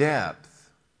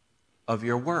depth of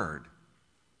your word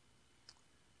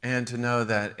and to know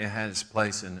that it had its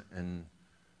place in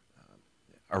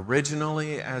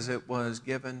originally as it was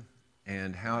given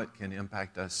and how it can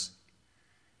impact us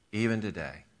even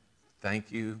today.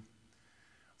 Thank you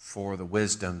for the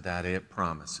wisdom that it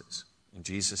promises. In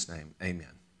Jesus' name,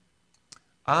 amen.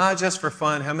 Just for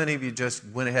fun, how many of you just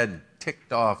went ahead and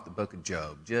ticked off the book of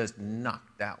Job? Just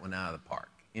knocked that one out of the park.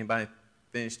 Anybody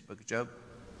finished the book of Job?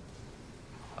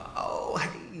 Oh,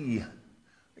 hey,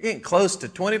 we're getting close to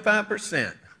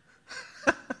 25%.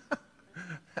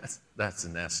 That's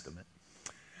an estimate.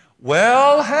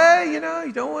 Well, hey, you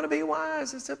don't want to be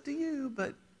wise. It's up to you.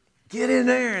 But get in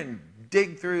there and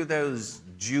dig through those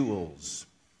jewels.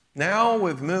 Now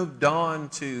we've moved on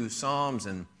to Psalms,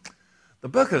 and the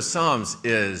book of Psalms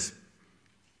it's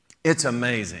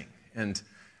amazing. And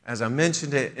as I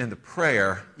mentioned it in the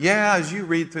prayer, as you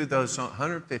read through those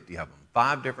 150 of them,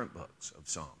 5 different books of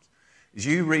Psalms, as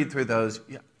you read through those,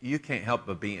 you can't help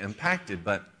but be impacted.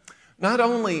 But not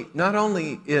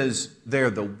only is there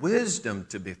the wisdom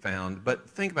to be found, but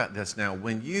think about this now.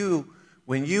 When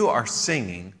you are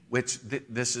singing, which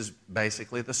this is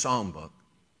basically the psalm book,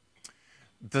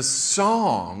 the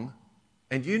song,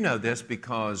 and you know this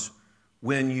because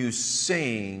when you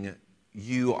sing,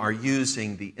 you are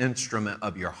using the instrument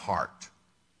of your heart.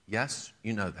 Yes,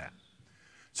 you know that.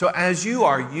 So as you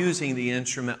are using the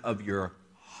instrument of your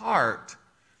heart,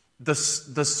 the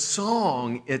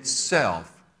song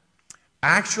itself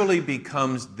actually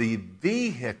becomes the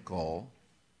vehicle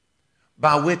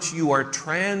by which you are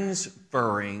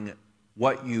transferring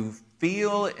what you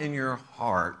feel in your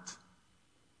heart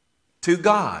to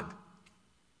God.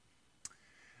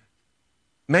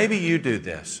 Maybe you do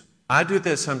this. I do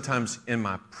this sometimes in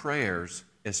my prayers,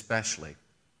 especially,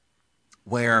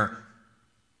 where,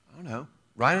 I don't know,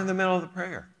 right in the middle of the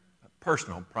prayer, a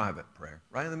personal, private prayer,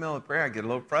 right in the middle of the prayer, I get a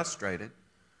little frustrated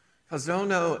because I don't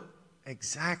know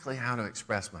exactly how to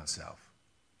express myself.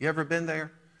 You ever been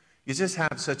there? You just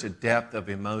have such a depth of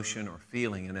emotion or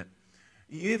feeling in it.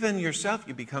 Even yourself,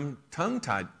 you become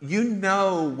tongue-tied. You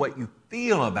know what you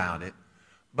feel about it,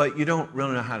 but you don't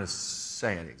really know how to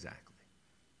say it exactly.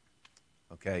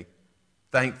 Okay?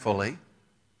 Thankfully,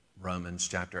 Romans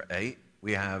chapter 8,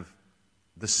 we have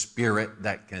the Spirit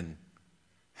that can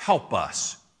help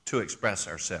us to express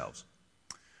ourselves.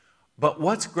 But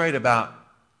what's great about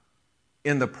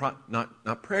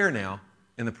not prayer now,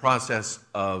 in the process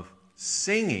of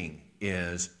singing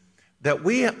is that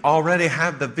we already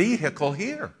have the vehicle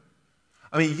here.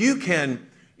 I mean,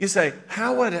 you say,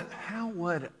 how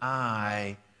would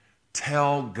I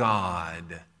tell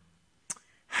God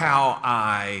how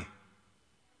I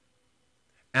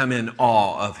am in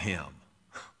awe of Him?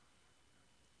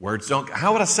 Words don't,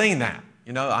 how would I sing that?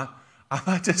 I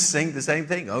might just sing the same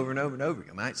thing over and over and over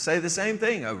again. I might say the same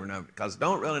thing over and over because I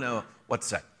don't really know what to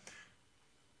say.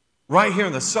 Right here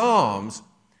in the Psalms,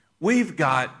 we've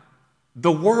got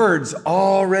the words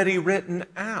already written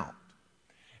out.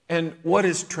 And what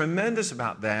is tremendous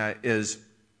about that is,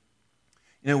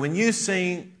 when you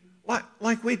sing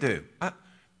like we do,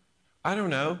 I don't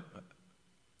know,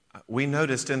 we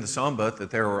noticed in the psalm book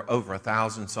that there were over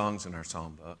 1,000 songs in our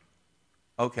psalm book.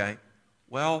 Okay,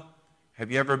 well,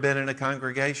 have you ever been in a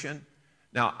congregation?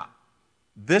 Now,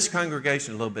 this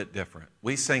congregation is a little bit different.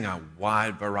 We sing a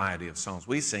wide variety of songs.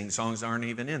 We sing songs that aren't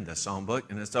even in this song book,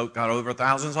 and it's got over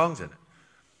 1,000 songs in it.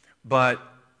 But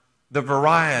the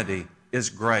variety is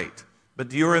great. But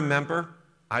do you remember?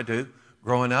 I do.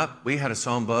 Growing up, we had a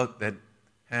song book that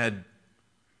had,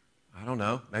 I don't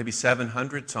know, maybe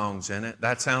 700 songs in it.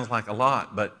 That sounds like a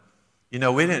lot, but, we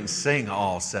didn't sing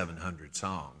all 700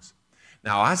 songs.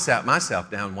 Now, I sat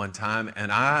myself down one time,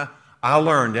 and I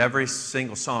learned every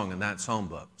single song in that song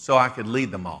book so I could lead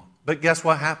them all. But guess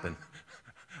what happened?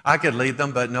 I could lead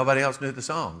them, but nobody else knew the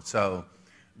song. So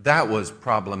that was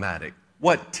problematic.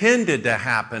 What tended to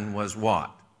happen was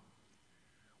what?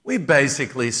 We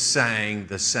basically sang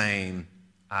the same,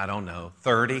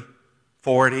 30,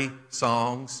 40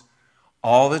 songs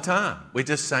all the time. We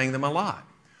just sang them a lot.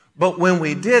 But when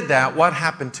we did that, what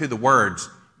happened to the words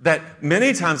that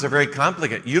many times are very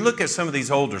complicated? You look at some of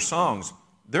these older songs,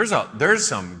 there's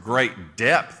some great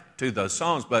depth to those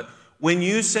songs, but when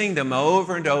you sing them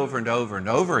over and over and over and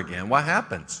over again, what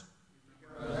happens?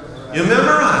 You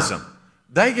memorize them.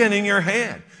 They get in your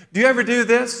head. Do you ever do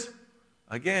this?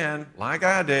 Again, like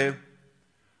I do.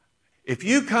 If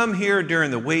you come here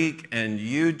during the week and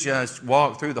you just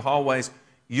walk through the hallways,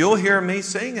 you'll hear me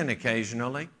singing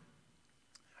occasionally.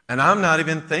 And I'm not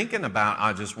even thinking about,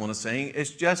 I just want to sing.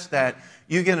 It's just that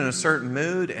you get in a certain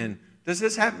mood, and does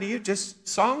this happen to you?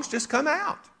 Songs just come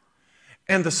out.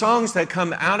 And the songs that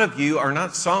come out of you are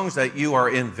not songs that you are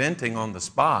inventing on the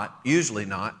spot, usually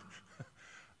not.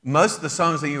 Most of the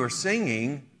songs that you are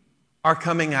singing are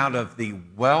coming out of the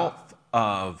wealth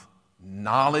of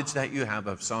knowledge that you have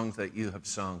of songs that you have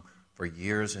sung for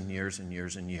years and years and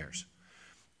years and years.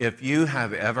 If you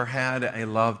have ever had a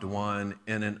loved one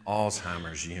in an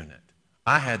Alzheimer's unit,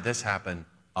 I had this happen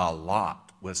a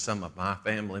lot with some of my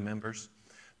family members.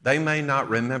 They may not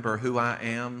remember who I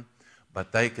am,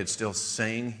 but they could still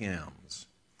sing hymns,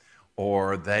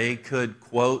 or they could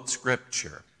quote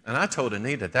scripture. And I told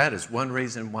Anita that is one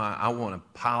reason why I want to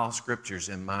pile scriptures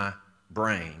in my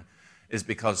brain, is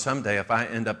because someday if I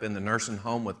end up in the nursing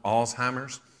home with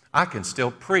Alzheimer's, I can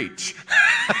still preach.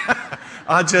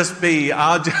 I'll just be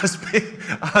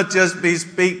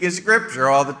speaking scripture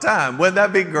all the time. Wouldn't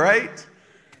that be great?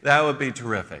 That would be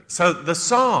terrific. So the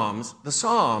Psalms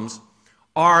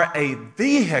are a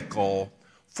vehicle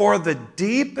for the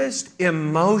deepest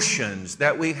emotions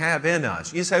that we have in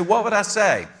us. You say, what would I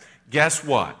say? Guess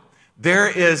what? There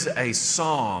is a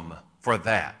psalm for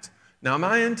that. Now,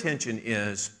 my intention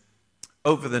is,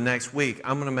 over the next week,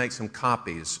 I'm going to make some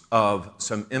copies of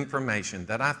some information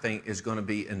that I think is going to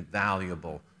be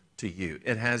invaluable to you.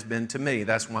 It has been to me.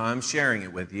 That's why I'm sharing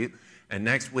it with you. And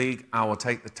next week, I will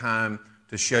take the time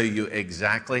to show you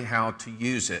exactly how to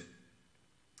use it.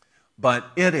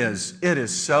 But it is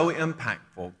so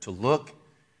impactful to look,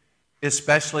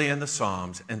 especially in the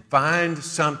Psalms, and find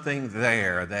something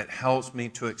there that helps me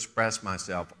to express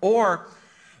myself. Or,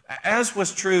 as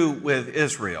was true with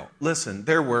Israel, listen,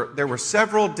 there were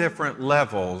several different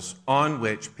levels on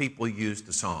which people used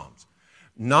the Psalms.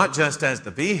 Not just as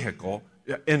the vehicle,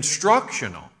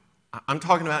 instructional. I'm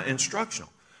talking about instructional.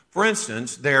 For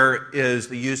instance, there is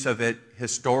the use of it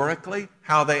historically,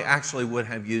 how they actually would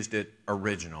have used it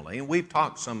originally. And we've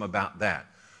talked some about that.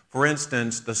 For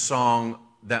instance, the song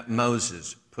that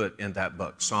Moses put in that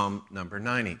book, Psalm number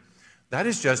 90. That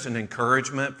is just an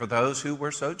encouragement for those who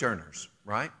were sojourners,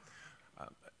 right?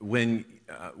 When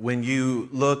you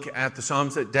look at the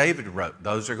Psalms that David wrote,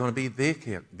 those are going to be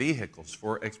vehicles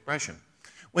for expression.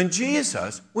 When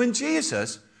Jesus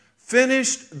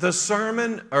finished the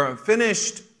sermon, or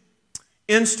finished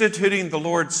instituting the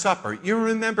Lord's Supper, you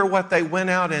remember what they went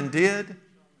out and did?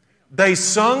 They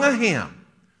sung a hymn.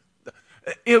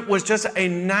 It was just a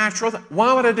natural thing.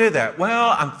 Why would I do that?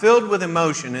 Well, I'm filled with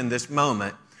emotion in this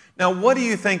moment. Now, what do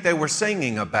you think they were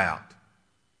singing about?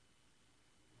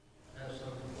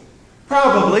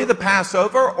 Probably the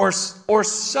Passover or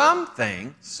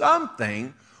something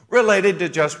related to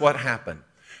just what happened.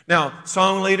 Now,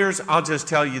 song leaders, I'll just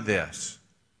tell you this.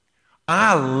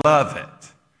 I love it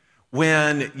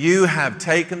when you have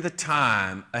taken the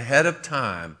time ahead of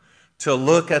time to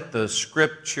look at the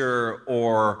scripture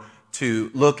or to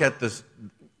look at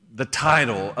the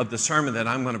title of the sermon that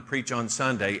I'm going to preach on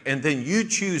Sunday, and then you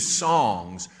choose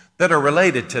songs that are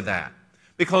related to that.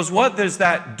 Because what does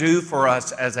that do for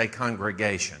us as a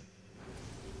congregation?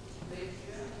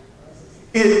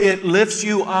 It lifts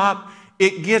you up.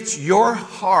 It gets your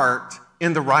heart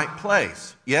in the right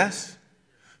place. Yes?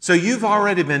 So you've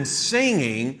already been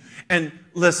singing. And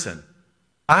listen,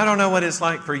 I don't know what it's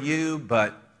like for you,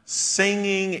 but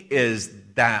singing is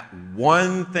that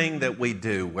one thing that we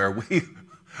do where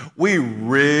we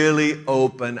really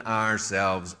open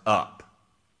ourselves up.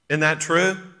 Isn't that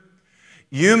true?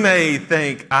 You may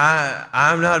think,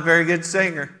 I'm not a very good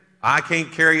singer. I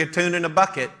can't carry a tune in a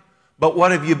bucket. But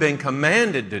what have you been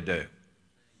commanded to do?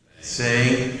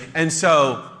 Sing. And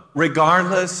so,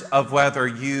 regardless of whether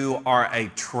you are a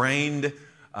trained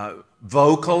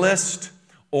vocalist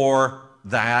or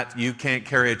that you can't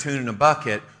carry a tune in a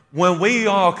bucket, when we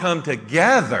all come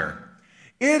together,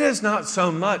 it is not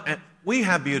so much, and we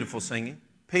have beautiful singing,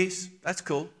 peace, that's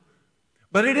cool.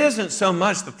 But it isn't so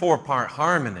much the 4-part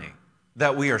harmony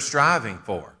that we are striving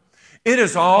for. It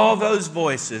is all those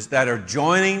voices that are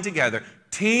joining together,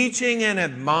 teaching and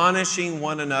admonishing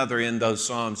one another in those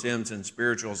psalms, hymns, and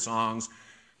spiritual songs,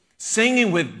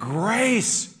 singing with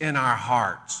grace in our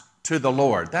hearts to the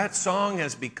Lord. That song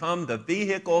has become the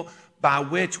vehicle by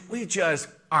which we just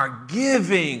are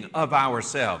giving of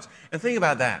ourselves. And think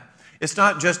about that. It's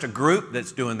not just a group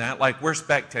that's doing that, like we're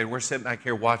spectators, we're sitting back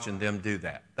here watching them do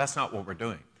that. That's not what we're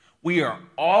doing. We are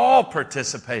all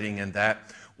participating in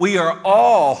that. We are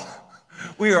all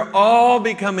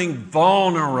becoming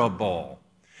vulnerable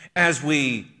as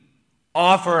we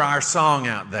offer our song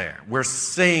out there. We're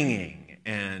singing,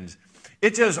 and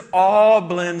it just all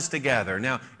blends together.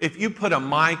 Now, if you put a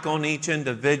mic on each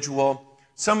individual,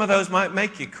 some of those might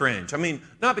make you cringe. I mean,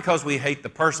 not because we hate the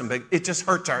person, but it just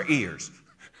hurts our ears.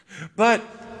 But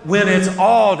when it's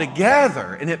all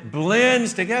together and it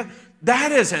blends together,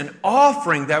 that is an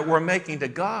offering that we're making to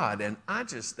God. And I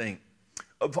just think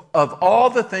of all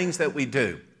the things that we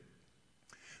do,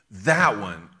 that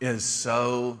one is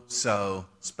so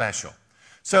special.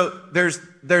 So there's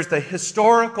the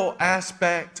historical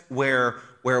aspect where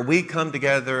we come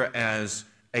together as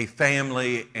a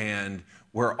family and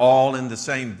we're all in the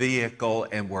same vehicle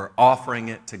and we're offering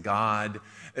it to God.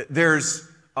 There's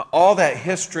all that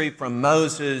history from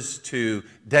Moses to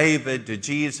David to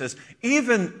Jesus,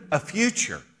 even a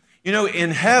future. You know,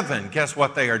 in heaven, guess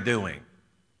what they are doing?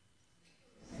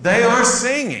 They are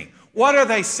singing. What are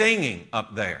they singing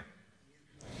up there?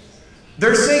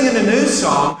 They're singing a new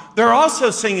song. They're also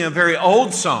singing a very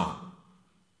old song.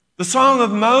 The song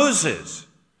of Moses.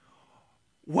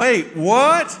 Wait,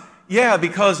 what? Yeah,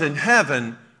 because in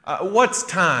heaven, what's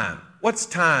time? What's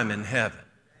time in heaven?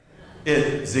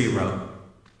 It's zero.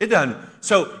 It doesn't.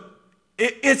 So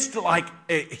it's like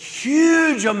a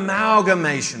huge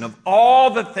amalgamation of all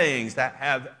the things that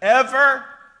have ever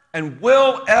and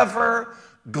will ever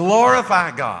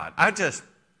glorify God.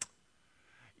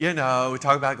 You know, we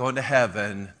talk about going to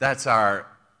heaven. That's our,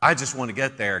 I just want to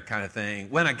get there kind of thing.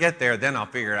 When I get there, then I'll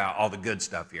figure out all the good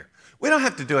stuff here. We don't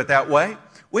have to do it that way.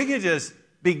 We can just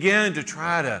begin to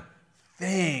try to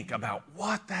think about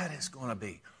what that is going to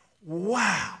be.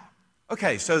 Wow.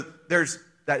 Okay, so there's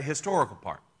that historical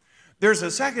part. There's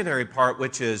a secondary part,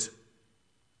 which is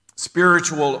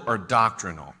spiritual or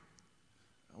doctrinal.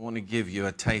 I want to give you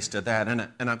a taste of that. And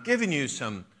I've given you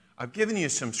some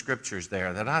scriptures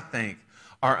there that I think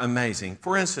are amazing.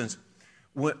 For instance,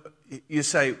 you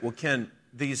say, well, Ken,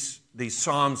 these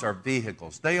psalms are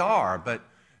vehicles. They are, but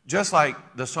just like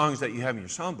the songs that you have in your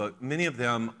psalm book, many of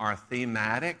them are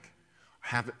thematic,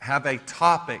 have a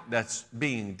topic that's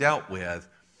being dealt with.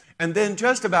 And then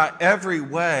just about every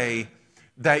way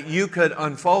that you could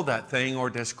unfold that thing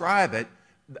or describe it,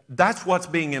 that's what's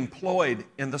being employed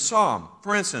in the psalm.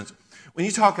 For instance, when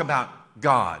you talk about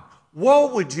God,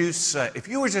 what would you say, if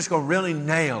you were just going to really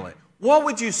nail it, what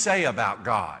would you say about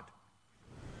God?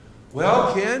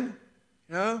 Well, Ken,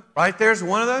 you know, right there's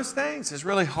one of those things. It's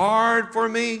really hard for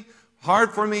me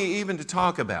even to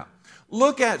talk about.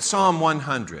 Look at Psalm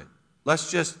 100.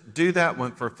 Let's just do that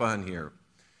one for fun here.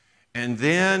 And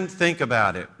then think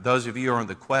about it. Those of you who are on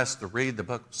the quest to read the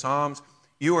book of Psalms,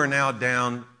 you are now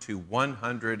down to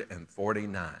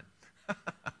 149.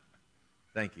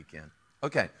 Thank you, Ken.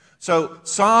 Okay, so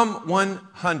Psalm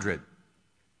 100.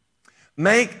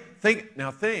 Think,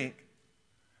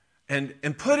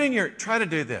 and put in your, try to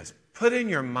do this. Put in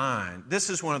your mind, this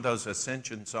is one of those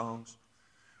ascension songs,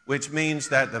 which means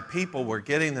that the people were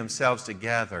getting themselves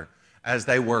together as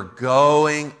they were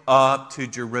going up to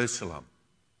Jerusalem.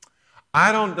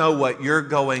 I don't know what your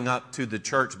going up to the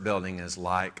church building is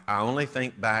like. I only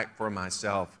think back for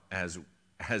myself as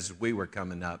we were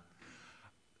coming up.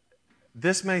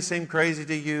 This may seem crazy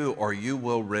to you, or you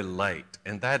will relate.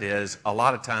 And that is, a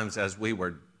lot of times as we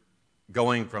were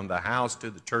going from the house to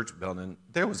the church building,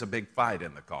 there was a big fight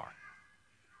in the car.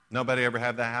 Nobody ever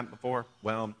had that happen before?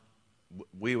 Well,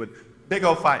 big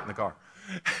old fight in the car.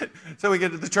 So we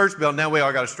get to the church building, now we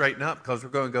all got to straighten up because we're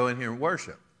going to go in here and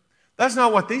worship. That's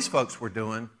not what these folks were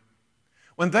doing.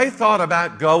 When they thought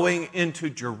about going into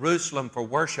Jerusalem for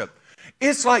worship,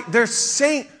 it's like they're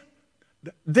singing.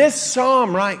 This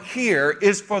psalm right here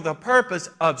is for the purpose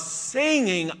of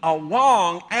singing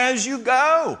along as you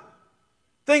go.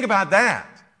 Think about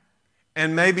that.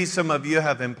 And maybe some of you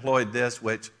have employed this,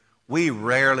 which we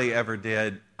rarely ever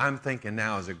did. I'm thinking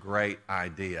now is a great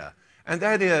idea. And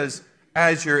that is,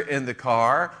 as you're in the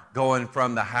car going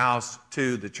from the house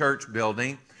to the church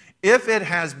building, if it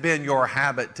has been your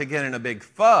habit to get in a big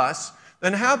fuss,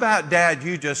 then how about, Dad,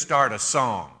 you just start a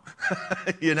song?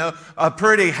 You know, a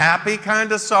pretty happy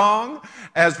kind of song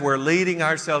as we're leading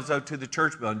ourselves up to the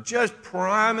church building, just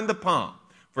priming the pump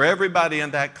for everybody in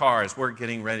that car as we're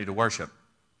getting ready to worship.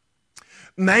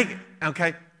 Mindset,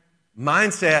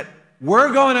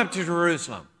 we're going up to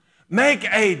Jerusalem. Make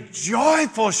a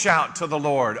joyful shout to the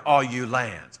Lord, all you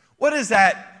lands. What does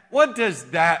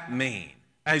that mean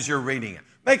as you're reading it?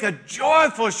 Make a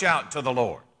joyful shout to the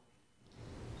Lord.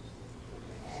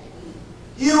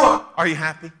 Are you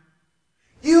happy?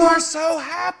 You are so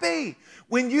happy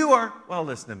when you are, well,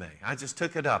 listen to me. I just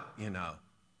took it up,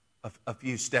 a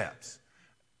few steps.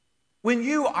 When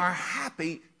you are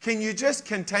happy, can you just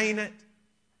contain it?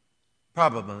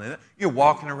 Probably not. You're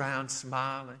walking around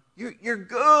smiling. You're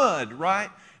good, right?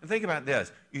 And think about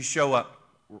this. You show up.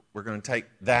 We're going to take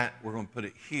that. We're going to put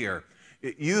it here.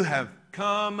 You have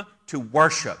come to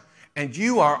worship, and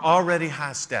you are already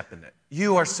high-stepping it.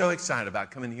 You are so excited about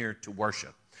coming here to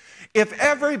worship. If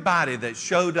everybody that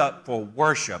showed up for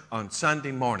worship on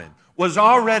Sunday morning was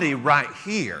already right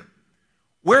here,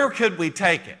 where could we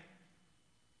take it?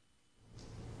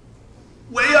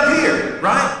 Way up here,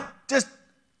 right?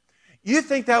 You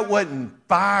think that wouldn't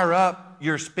fire up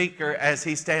your speaker as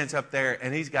he stands up there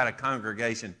and he's got a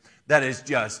congregation that is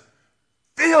just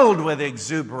filled with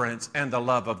exuberance and the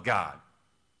love of God?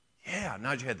 Yeah,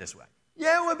 nod your head this way.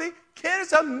 Yeah, it would be. Kid,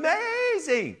 it's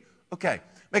amazing. Okay,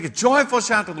 make a joyful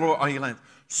shout to the Lord, all you lands.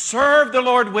 Serve the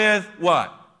Lord with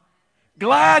what?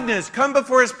 Gladness. Come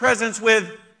before his presence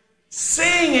with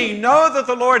singing. Know that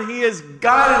the Lord, he is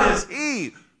God, and it is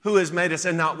he who has made us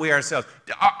and not we ourselves.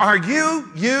 Are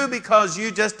you because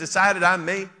you just decided I'm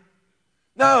me?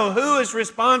 No, who is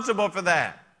responsible for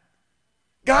that?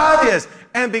 God is.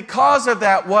 And because of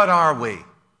that, what are we?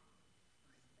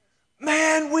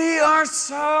 Man, we are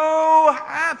so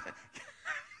happy.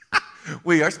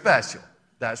 We are special.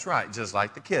 That's right, just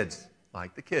like the kids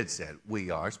said, we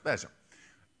are special.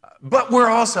 But we're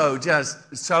also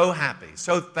just so happy,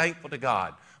 so thankful to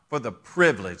God for the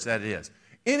privilege that it is.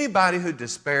 Anybody who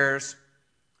despairs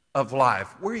of life,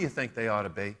 where do you think they ought to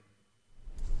be?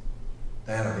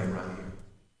 They ought to be right here.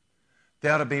 They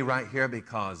ought to be right here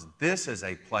because this is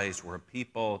a place where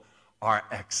people are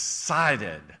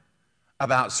excited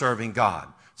about serving God.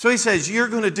 So he says, you're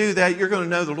going to do that. You're going to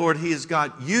know the Lord, he is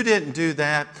God. You didn't do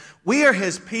that. We are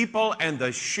his people and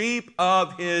the sheep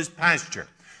of his pasture.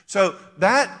 So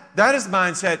that is the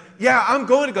mindset. Yeah, I'm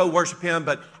going to go worship him,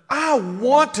 but I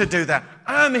want to do that.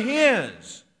 I'm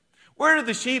his. Where do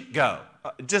the sheep go?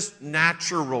 Just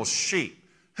natural sheep.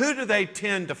 Who do they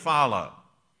tend to follow?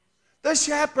 The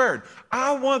shepherd.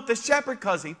 I want the shepherd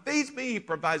because he feeds me, he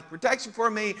provides protection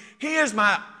for me. He is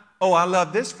my, oh, I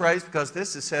love this phrase because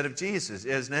this is said of Jesus,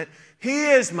 isn't it? He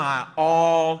is my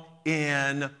all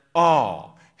in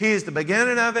all. He is the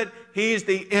beginning of it. He is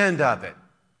the end of it.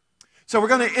 So we're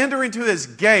going to enter into his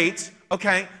gates.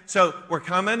 Okay, so we're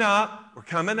coming up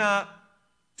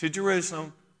to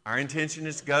Jerusalem. Our intention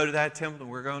is to go to that temple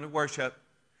and we're going to worship.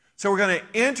 So we're going to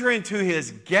enter into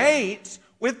his gates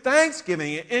with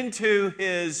thanksgiving, into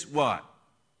his what?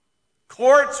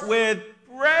 Courts with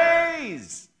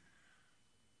praise.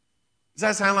 Does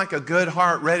that sound like a good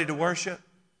heart ready to worship?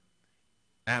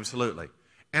 Absolutely.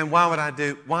 And why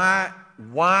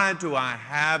do I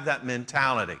have that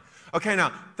mentality? Okay,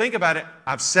 now think about it.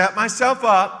 I've set myself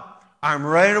up. I'm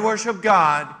ready to worship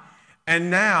God. And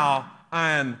now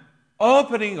I am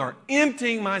opening or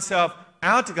emptying myself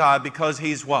out to God because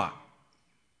he's what?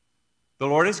 The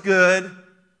Lord is good.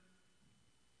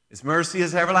 His mercy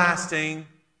is everlasting.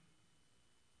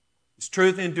 His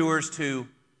truth endures to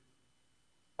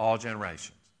all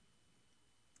generations.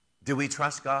 Do we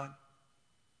trust God?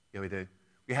 Yeah, we do.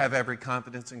 We have every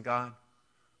confidence in God?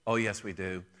 Oh, yes, we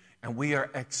do. And we are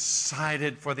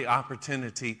excited for the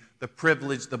opportunity, the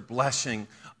privilege, the blessing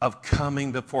of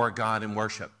coming before God in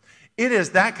worship. It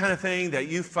is that kind of thing that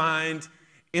you find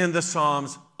in the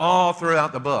Psalms all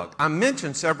throughout the book. I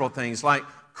mentioned several things like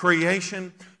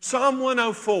creation. Psalm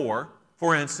 104,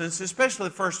 for instance, especially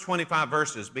the first 25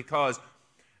 verses, because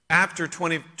after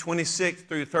 26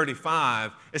 through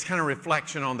 35, it's kind of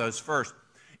reflection on those first.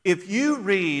 If you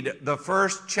read the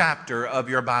first chapter of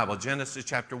your Bible, Genesis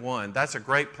chapter 1, that's a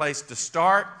great place to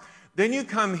start. Then you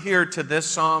come here to this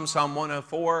Psalm, Psalm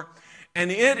 104, and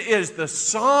it is the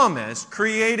psalmist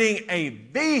creating a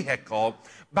vehicle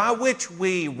by which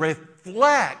we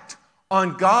reflect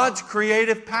on God's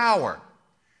creative power.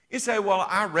 You say, well,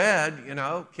 I read,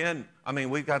 Ken,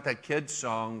 we've got that kids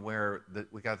song where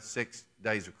we got the 6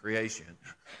 days of creation.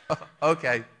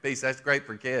 Okay, peace, that's great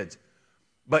for kids.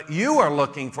 But you are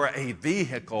looking for a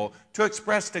vehicle to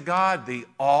express to God the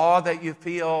awe that you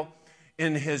feel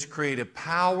in his creative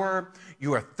power.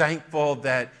 You are thankful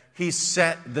that he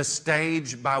set the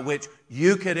stage by which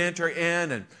you could enter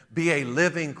in and be a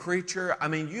living creature.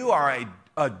 You are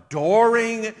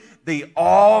adoring the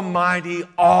almighty,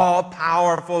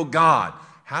 all-powerful God.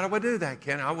 How do I do that,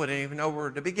 Ken? I wouldn't even know where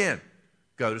to begin.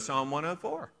 Go to Psalm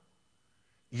 104.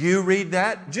 You read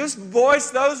that, just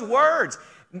voice those words.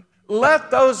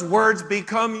 Let those words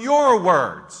become your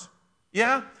words.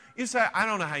 Yeah? You say, I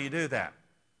don't know how you do that.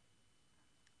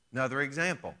 Another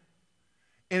example.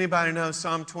 Anybody know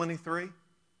Psalm 23?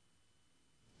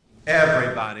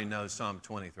 Everybody knows Psalm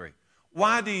 23.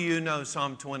 Why do you know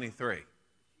Psalm 23?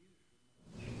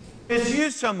 It's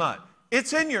used so much.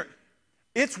 It's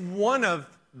one of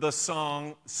the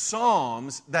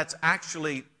Psalms that's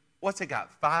actually, what's it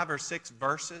got, 5 or 6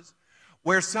 verses?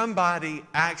 Where somebody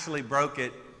actually broke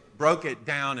it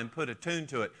down and put a tune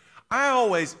to it.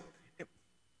 It's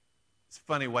a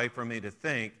funny way for me to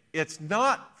think. It's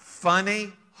not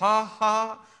funny,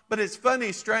 but it's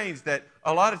funny, strange that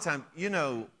a lot of times,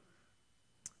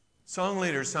 song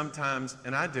leaders sometimes,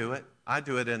 and I do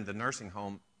it in the nursing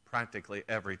home practically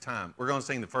every time. We're going to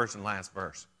sing the first and last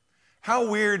verse. How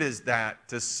weird is that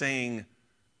to sing,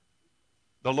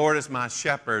 the Lord is my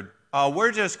shepherd?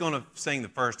 We're just going to sing the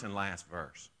first and last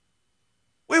verse.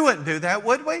 We wouldn't do that,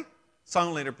 would we?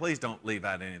 Song leader, please don't leave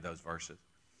out any of those verses.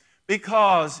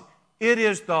 Because it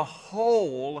is the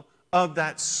whole of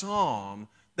that psalm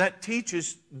that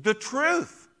teaches the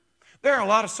truth. There are a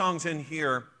lot of songs in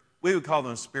here, we would call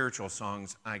them spiritual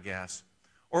songs, I guess,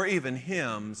 or even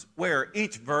hymns, where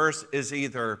each verse is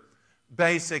either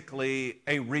basically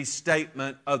a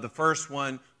restatement of the first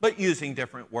one, but using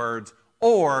different words,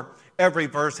 or every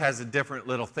verse has a different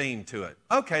little theme to it.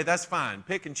 Okay, that's fine.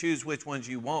 Pick and choose which ones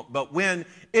you want. But when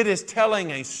it is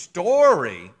telling a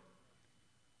story,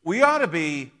 we ought to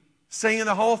be singing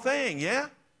the whole thing, yeah?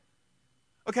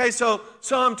 Okay, so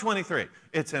Psalm 23,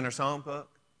 it's in our psalm book.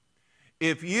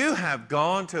 If you have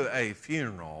gone to a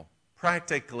funeral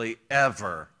practically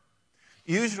ever,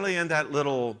 usually in that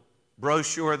little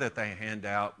brochure that they hand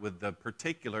out with the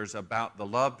particulars about the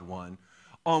loved one,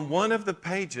 on one of the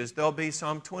pages there'll be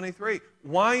Psalm 23.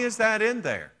 Why is that in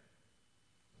there?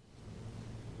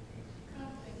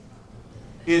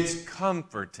 It's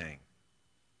comforting.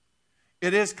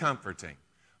 It is comforting.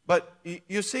 But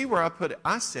you see where I put it?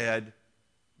 I said,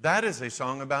 that is a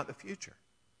song about the future.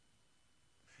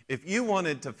 If you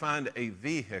wanted to find a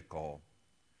vehicle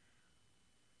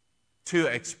to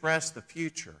express the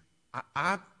future,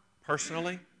 I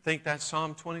personally think that's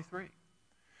Psalm 23.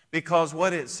 Because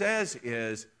what it says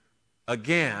is,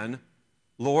 again,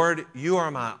 Lord, you are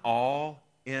my all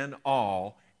in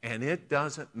all, and it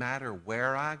doesn't matter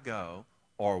where I go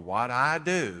or what I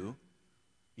do,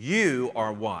 you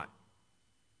are what?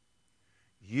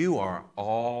 You are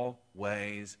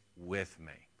always with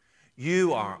me.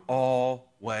 You are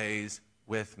always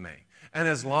with me. And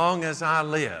as long as I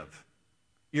live,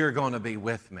 you're going to be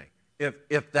with me.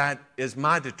 If that is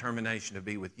my determination to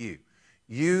be with you.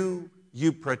 You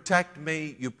protect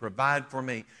me, you provide for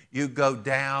me, you go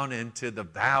down into the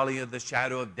valley of the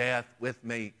shadow of death with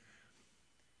me.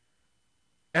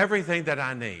 Everything that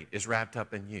I need is wrapped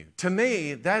up in you. To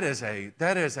me, that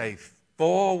is a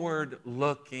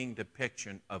forward-looking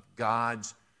depiction of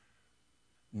God's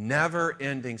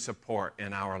never-ending support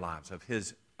in our lives, of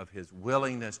His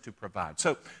willingness to provide.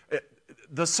 So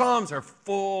the Psalms are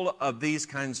full of these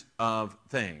kinds of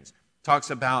things. Talks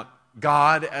about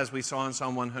God, as we saw in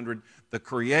Psalm 100, the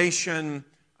creation,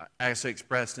 as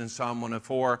expressed in Psalm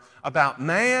 104, about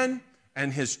man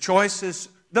and his choices.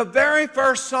 The very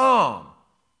first psalm,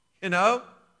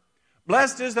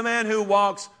 blessed is the man who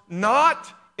walks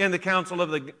not in the counsel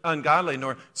of the ungodly,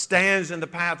 nor stands in the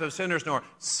path of sinners, nor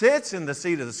sits in the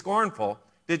seat of the scornful.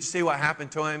 Did you see what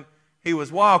happened to him? He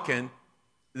was walking,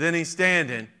 then he's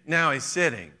standing, now he's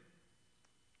sitting.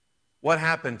 What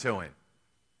happened to him?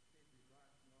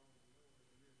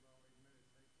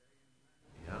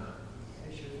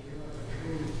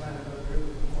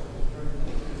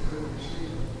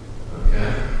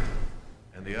 Okay.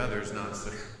 And the other's not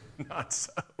so. Not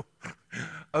so.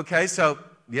 Okay, so,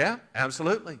 yeah,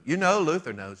 absolutely.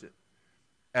 Luther knows it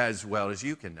as well as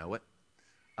you can know it.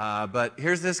 But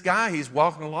here's this guy, he's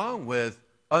walking along with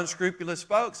unscrupulous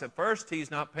folks. At first, he's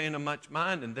not paying them much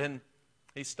mind, and then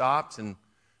he stops, and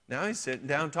now he's sitting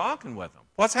down talking with them.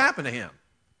 What's happened to him?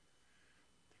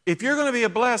 If you're going to be a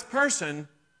blessed person,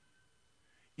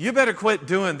 you better quit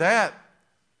doing that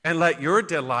and let your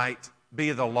delight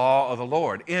be the law of the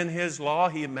Lord. In His law,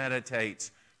 He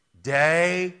meditates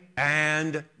day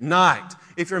and night.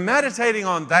 If you're meditating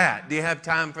on that, do you have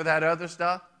time for that other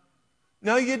stuff?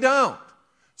 No, you don't.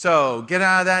 So get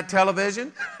out of that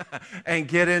television and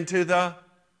get into the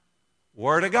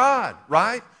Word of God,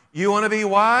 right? You want to be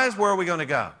wise? Where are we going to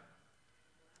go?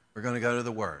 We're going to go to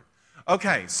the Word.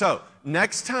 Okay, so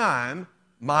next time,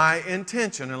 my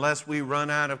intention, unless we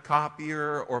run out of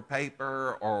copier or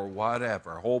paper or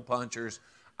whatever, hole punchers,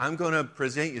 I'm going to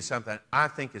present you something I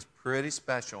think is pretty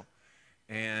special.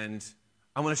 And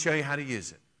I'm going to show you how to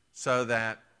use it so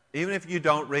that even if you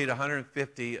don't read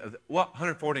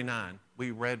 149,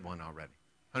 we read one already,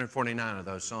 149 of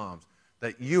those Psalms,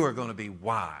 that you are going to be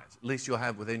wise. At least you'll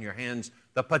have within your hands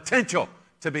the potential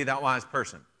to be that wise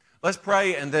person. Let's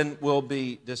pray and then we'll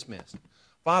be dismissed.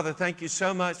 Father, thank you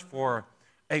so much for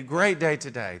a great day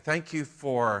today. Thank you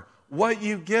for what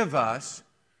you give us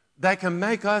that can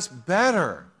make us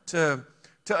better, to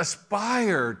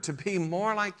aspire to be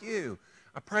more like you.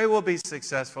 I pray we'll be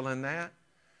successful in that.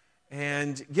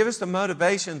 And give us the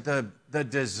motivation, the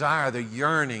desire, the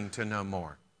yearning to know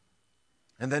more.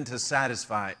 And then to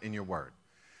satisfy in your word.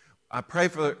 I pray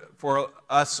for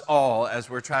us all as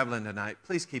we're traveling tonight.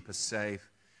 Please keep us safe.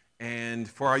 And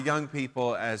for our young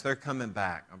people as they're coming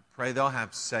back, I pray they'll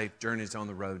have safe journeys on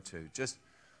the road too. Just,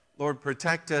 Lord,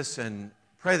 protect us and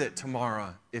pray that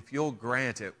tomorrow, if you'll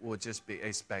grant it, will just be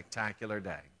a spectacular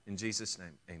day. In Jesus'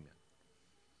 name, amen.